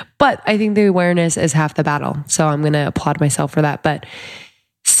 But I think the awareness is half the battle. So I'm going to applaud myself for that. But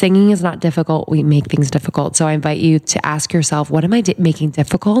singing is not difficult. We make things difficult. So I invite you to ask yourself, what am I making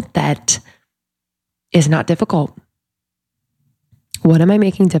difficult that is not difficult? What am I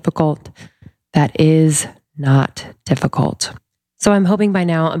making difficult that is not difficult? So I'm hoping by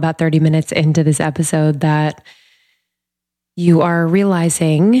now, about 30 minutes into this episode, that you are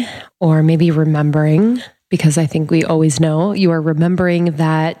realizing, or maybe remembering, because I think we always know, you are remembering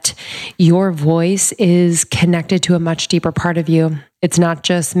that your voice is connected to a much deeper part of you. It's not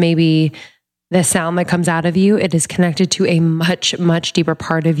just maybe the sound that comes out of you. It is connected to a much, much deeper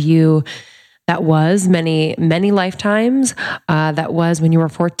part of you that was many, many lifetimes. That was when you were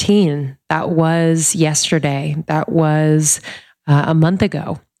 14. That was yesterday. That was a month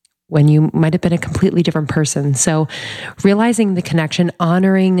ago, when you might have been a completely different person. So realizing the connection,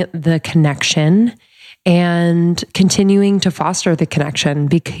 honoring the connection, and continuing to foster the connection,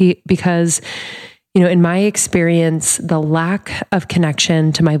 because, in my experience, the lack of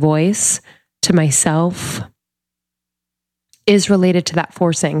connection to my voice, to myself, is related to that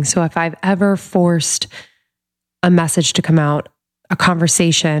forcing. So if I've ever forced a message to come out, a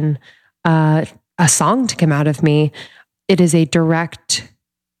conversation, a song to come out of me, it is a direct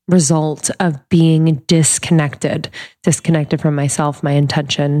result of being disconnected from myself, my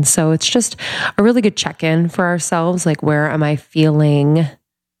intention. So it's just a really good check-in for ourselves. Like, where am I feeling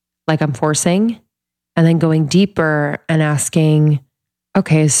like I'm forcing? And then going deeper and asking,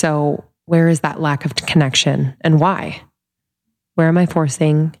 okay, so where is that lack of connection and why? Where am I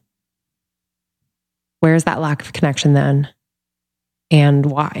forcing? Where is that lack of connection then? And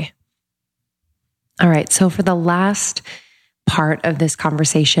why? All right. So for the last part of this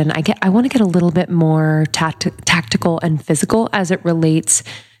conversation, I want to get a little bit more tactical and physical as it relates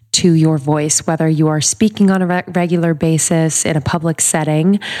to your voice, whether you are speaking on a regular basis in a public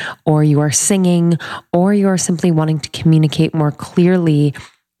setting, or you are singing, or you are simply wanting to communicate more clearly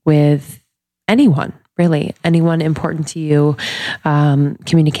with anyone, really, anyone important to you,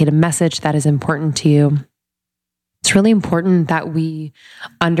 communicate a message that is important to you. It's really important that we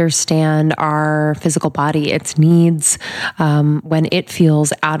understand our physical body, its needs, when it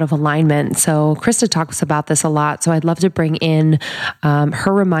feels out of alignment. So Krista talks about this a lot. So I'd love to bring in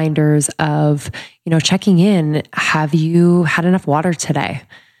her reminders of, checking in. Have you had enough water today?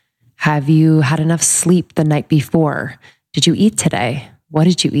 Have you had enough sleep the night before? Did you eat today? What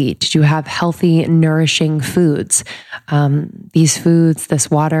did you eat? Did you have healthy, nourishing foods? These foods, this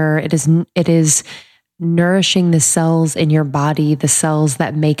water, it is nourishing the cells in your body, the cells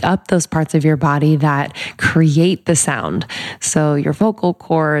that make up those parts of your body that create the sound. So your vocal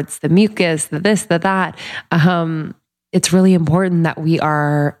cords, the mucus, the this, the that. It's really important that we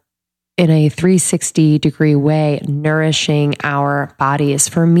are in a 360-degree way nourishing our bodies.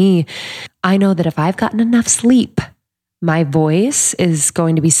 For me, I know that if I've gotten enough sleep, my voice is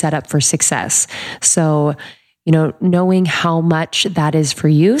going to be set up for success. So knowing how much that is for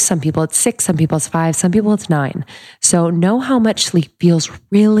you. Some people it's 6, some people it's 5, some people it's 9. So know how much sleep feels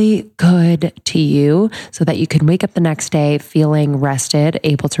really good to you so that you can wake up the next day feeling rested,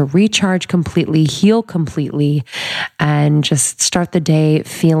 able to recharge completely, heal completely, and just start the day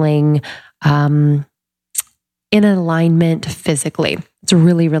feeling in alignment physically. It's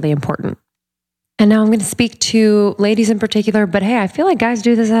really, really important. And now I'm going to speak to ladies in particular, but hey, I feel like guys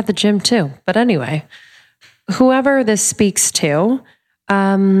do this at the gym too. But anyway, whoever this speaks to,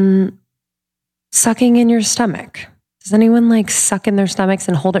 sucking in your stomach. Does anyone suck in their stomachs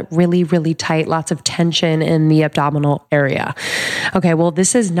and hold it really, really tight? Lots of tension in the abdominal area. Okay, well,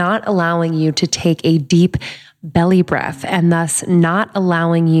 this is not allowing you to take a deep belly breath, and thus not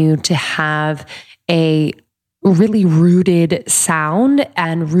allowing you to have a really rooted sound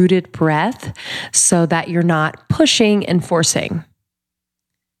and rooted breath so that you're not pushing and forcing.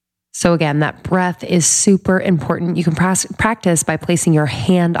 So again, that breath is super important. You can practice by placing your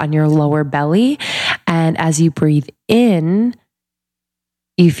hand on your lower belly. And as you breathe in,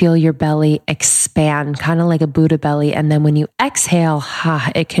 you feel your belly expand, kind of like a Buddha belly. And then when you exhale,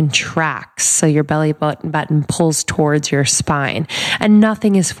 it contracts. So your belly button pulls towards your spine, and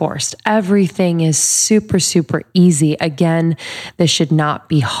nothing is forced. Everything is super, super easy. Again, this should not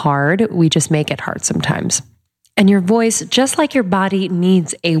be hard. We just make it hard sometimes. And your voice, just like your body,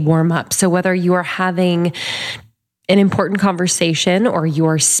 needs a warm up. So whether you are having an important conversation, or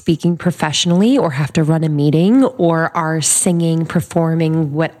you're speaking professionally, or have to run a meeting, or are singing,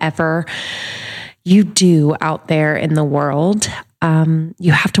 performing, whatever you do out there in the world,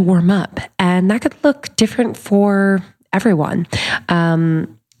 you have to warm up. And that could look different for everyone.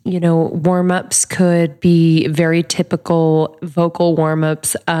 Warm-ups could be very typical vocal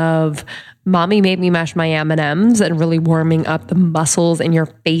warm-ups of mommy made me mash my M&Ms, and really warming up the muscles in your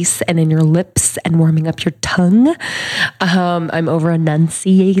face and in your lips and warming up your tongue. I'm over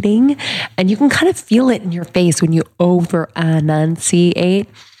enunciating, and you can kind of feel it in your face when you over enunciate,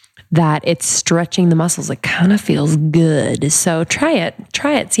 that it's stretching the muscles. It kind of feels good. So try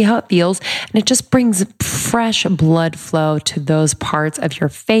it, see how it feels. And it just brings fresh blood flow to those parts of your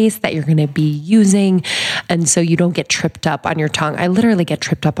face that you're going to be using. And so you don't get tripped up on your tongue. I literally get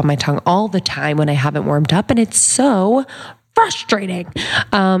tripped up on my tongue all the time when I haven't warmed up, and it's so frustrating.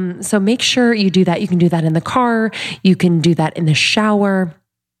 So make sure you do that. You can do that in the car. You can do that in the shower.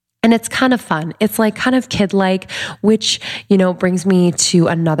 And it's kind of fun. It's like kind of kid-like, which, brings me to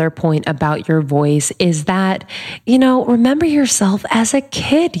another point about your voice is that, remember yourself as a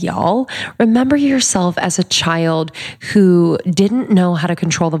kid, y'all. Remember yourself as a child who didn't know how to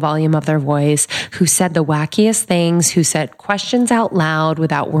control the volume of their voice, who said the wackiest things, who said questions out loud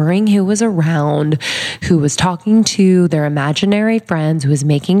without worrying who was around, who was talking to their imaginary friends, who was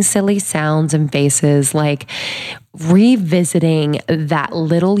making silly sounds and faces. Like, revisiting that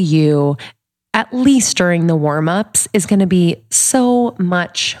little you, at least during the warm-ups, is going to be so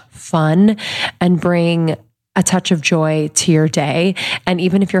much fun and bring a touch of joy to your day. And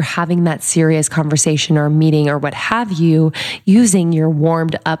even if you're having that serious conversation or meeting or what have you, using your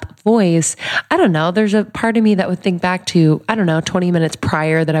warmed up voice, I don't know, there's a part of me that would think back to, 20 minutes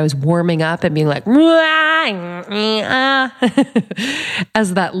prior that I was warming up and being like,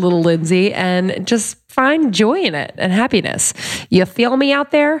 as that little Lindsay, and just find joy in it and happiness. You feel me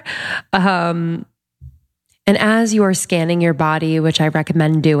out there? And as you are scanning your body, which I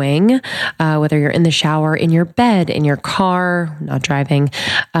recommend doing, whether you're in the shower, in your bed, in your car, not driving,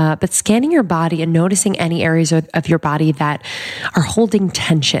 but scanning your body and noticing any areas of your body that are holding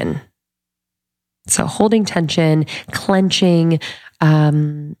tension. So holding tension, clenching,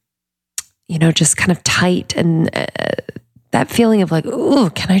 just kind of tight, and that feeling of like, ooh,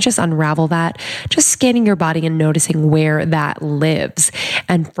 can I just unravel that? Just scanning your body and noticing where that lives.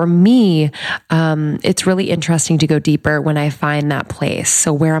 And for me, it's really interesting to go deeper when I find that place.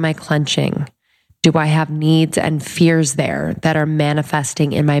 So where am I clenching? Do I have needs and fears there that are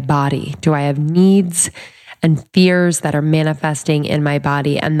manifesting in my body? Do I have needs and fears that are manifesting in my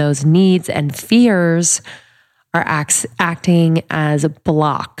body? And those needs and fears are acting as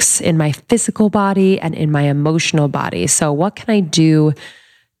blocks in my physical body and in my emotional body. So what can I do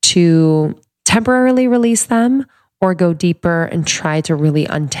to temporarily release them or go deeper and try to really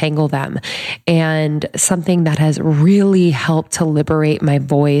untangle them? And something that has really helped to liberate my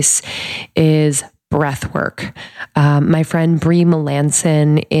voice is breath work. My friend Brie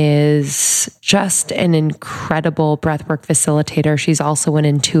Melanson is just an incredible breathwork facilitator. She's also an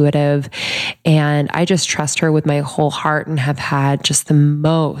intuitive, and I just trust her with my whole heart and have had just the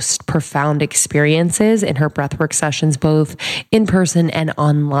most profound experiences in her breathwork sessions, both in person and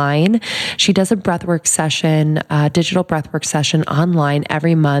online. She does a breathwork session, digital breathwork session online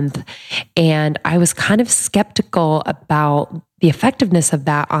every month. And I was kind of skeptical about the effectiveness of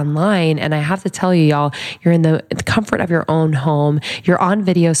that online. And I have to tell you, y'all, you're in the comfort of your own home. You're on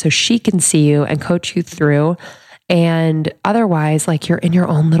video so she can see you and coach you through. And otherwise, like, you're in your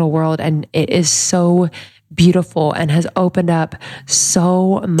own little world. And it is so beautiful and has opened up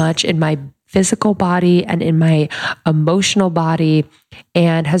so much in my physical body and in my emotional body,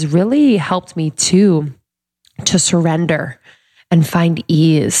 and has really helped me to surrender and find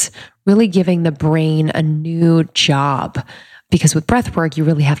ease, really giving the brain a new job. Because with breath work, you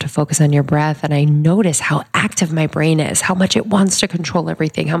really have to focus on your breath. And I notice how active my brain is, how much it wants to control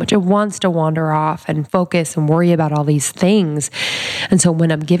everything, how much it wants to wander off and focus and worry about all these things. And so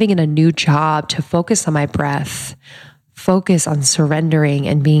when I'm giving it a new job to focus on my breath, focus on surrendering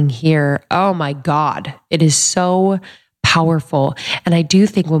and being here, oh my God, it is so powerful. And I do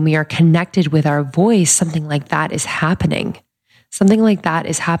think when we are connected with our voice, something like that is happening. Something like that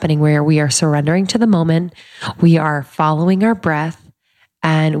is happening where we are surrendering to the moment, we are following our breath,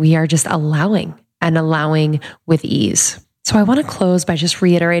 and we are just allowing with ease. So I want to close by just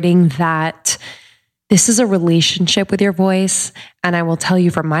reiterating that this is a relationship with your voice. And I will tell you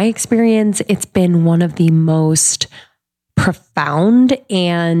from my experience, it's been one of the most profound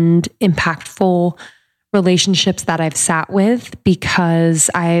and impactful relationships that I've sat with, because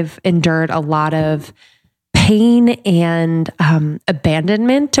I've endured a lot of pain and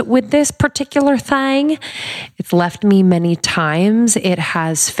abandonment with this particular thing. It's left me many times. It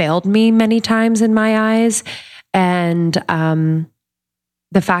has failed me many times in my eyes. And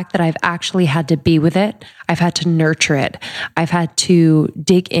the fact that I've actually had to be with it, I've had to nurture it. I've had to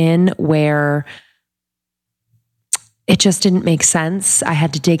dig in where it just didn't make sense. I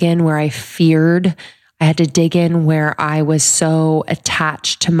had to dig in where I feared. I had to dig in where I was so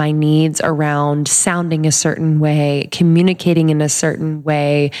attached to my needs around sounding a certain way, communicating in a certain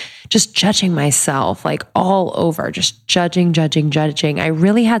way, just judging myself, like all over, just judging. I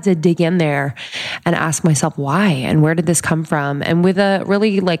really had to dig in there and ask myself why and where did this come from? And with a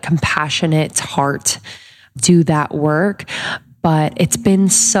really like compassionate heart, do that work. But it's been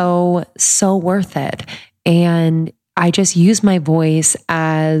so worth it. And I just use my voice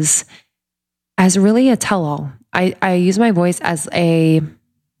as really a tell-all. I use my voice as a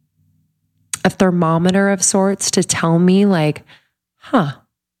thermometer of sorts to tell me like, all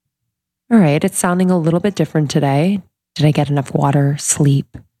right, it's sounding a little bit different today. Did I get enough water,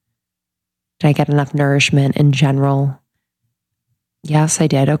 sleep? Did I get enough nourishment in general? Yes, I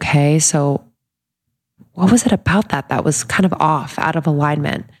did. Okay, so what was it about that was kind of off, out of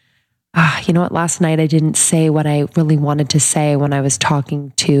alignment? You know what? Last night I didn't say what I really wanted to say when I was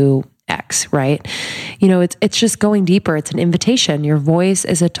talking to X, right? You know, it's just going deeper. It's an invitation. Your voice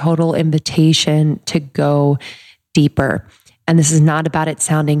is a total invitation to go deeper. And this is not about it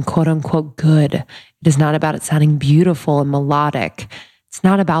sounding quote unquote good. It is not about it sounding beautiful and melodic. It's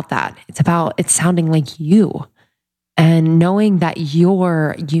not about that. It's about it sounding like you and knowing that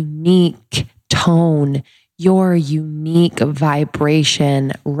your unique tone, your unique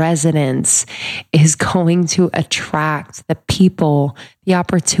vibration, resonance is going to attract the people, the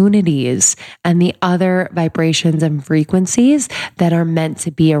opportunities, and the other vibrations and frequencies that are meant to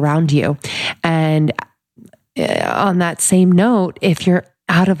be around you. And on that same note, if you're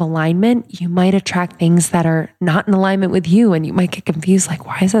out of alignment, you might attract things that are not in alignment with you, and you might get confused, like,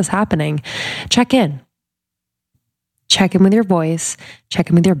 why is this happening? Check in. Check in with your voice, check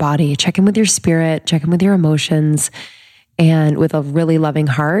in with your body, check in with your spirit, check in with your emotions, and with a really loving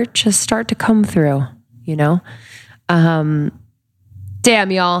heart, just start to come through, you know?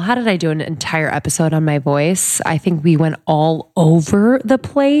 Damn, y'all, how did I do an entire episode on my voice? I think we went all over the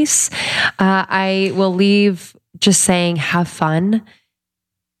place. I will leave just saying, have fun.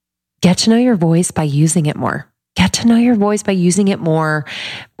 Get to know your voice by using it more. Get to know your voice by using it more.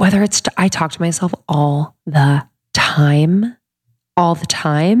 Whether it's, I talk to myself all the time.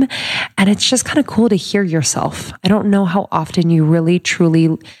 And it's just kind of cool to hear yourself. I don't know how often you really,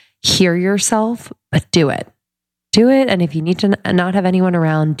 truly hear yourself, but do it. Do it. And if you need to not have anyone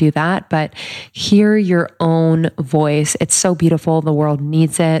around, do that. But hear your own voice. It's so beautiful. The world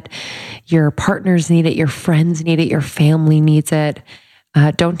needs it. Your partners need it. Your friends need it. Your family needs it.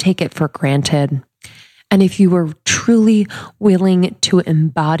 Don't take it for granted. And if you were truly willing to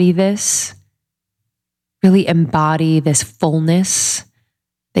embody this, really embody this fullness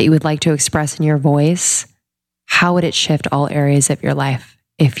that you would like to express in your voice, how would it shift all areas of your life?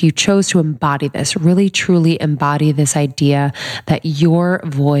 If you chose to embody this, really truly embody this idea that your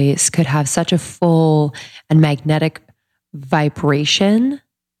voice could have such a full and magnetic vibration,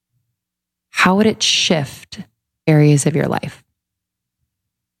 how would it shift areas of your life?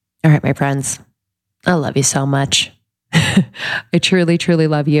 All right, my friends, I love you so much. I truly, truly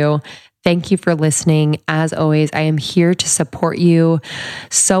love you. Thank you for listening. As always, I am here to support you.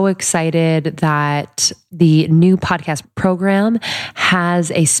 So excited that the new podcast program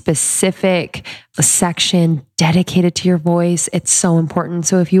has a specific section dedicated to your voice. It's so important.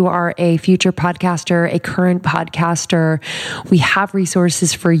 So if you are a future podcaster, a current podcaster, we have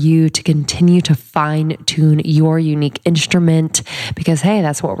resources for you to continue to fine tune your unique instrument because, hey,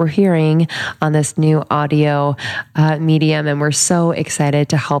 that's what we're hearing on this new audio medium. And we're so excited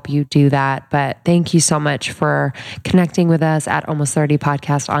to help you do that. But thank you so much for connecting with us at Almost 30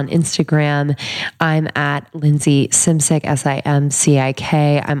 Podcast on Instagram. I'm at Lindsay Simcik,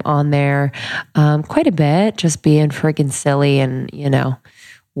 Simcik. I'm on there quite a bit, just being freaking silly and,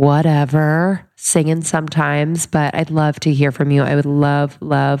 whatever, singing sometimes. But I'd love to hear from you. I would love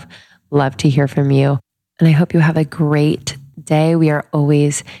to hear from you. And I hope you have a great day. We are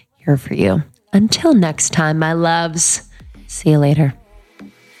always here for you. Until next time, my loves. See you later.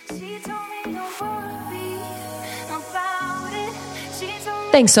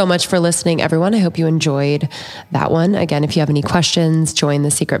 Thanks so much for listening, everyone. I hope you enjoyed that one. Again, if you have any questions, join the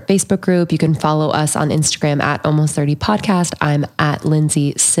secret Facebook group. You can follow us on Instagram at Almost 30 Podcast. I'm at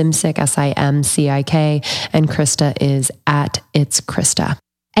Lindsay Simcik, Simcik, and Krista is at It's Krista.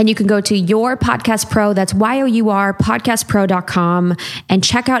 And you can go to Your Podcast Pro, that's YOUR, podcastpro.com, and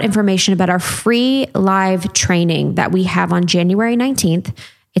check out information about our free live training that we have on January 19th.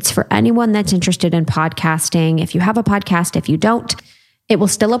 It's for anyone that's interested in podcasting. If you have a podcast, if you don't, it will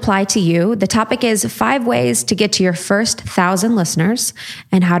still apply to you. The topic is 5 ways to get to your first 1,000 listeners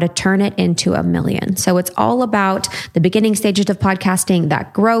and how to turn it into 1 million. So it's all about the beginning stages of podcasting,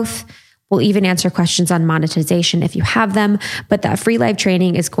 that growth. We'll even answer questions on monetization if you have them. But that free live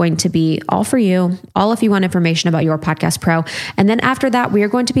training is going to be all for you, all if you want information about Your Podcast Pro. And then after that, we are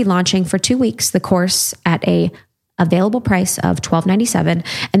going to be launching for 2 weeks the course at a available price of $12.97.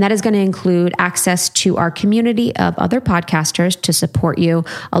 And that is going to include access to our community of other podcasters to support you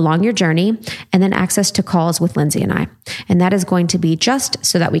along your journey, and then access to calls with Lindsay and I. And that is going to be just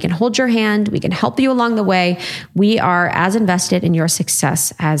so that we can hold your hand, we can help you along the way. We are as invested in your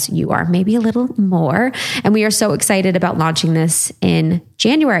success as you are, maybe a little more. And we are so excited about launching this in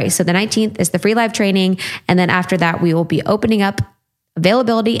January. So the 19th is the free live training. And then after that, we will be opening up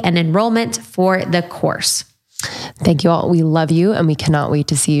availability and enrollment for the course. Thank you all. We love you and we cannot wait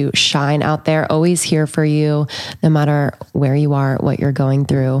to see you shine out there. Always here for you, no matter where you are, what you're going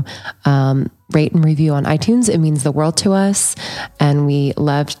through. Rate and review on iTunes. It means the world to us and we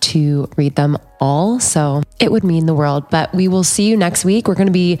love to read them all. So it would mean the world, but we will see you next week. We're going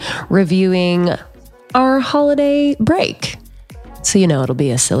to be reviewing our holiday break. So, it'll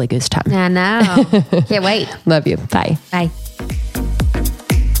be a silly goose time. I know. Can't wait. Love you. Bye. Bye.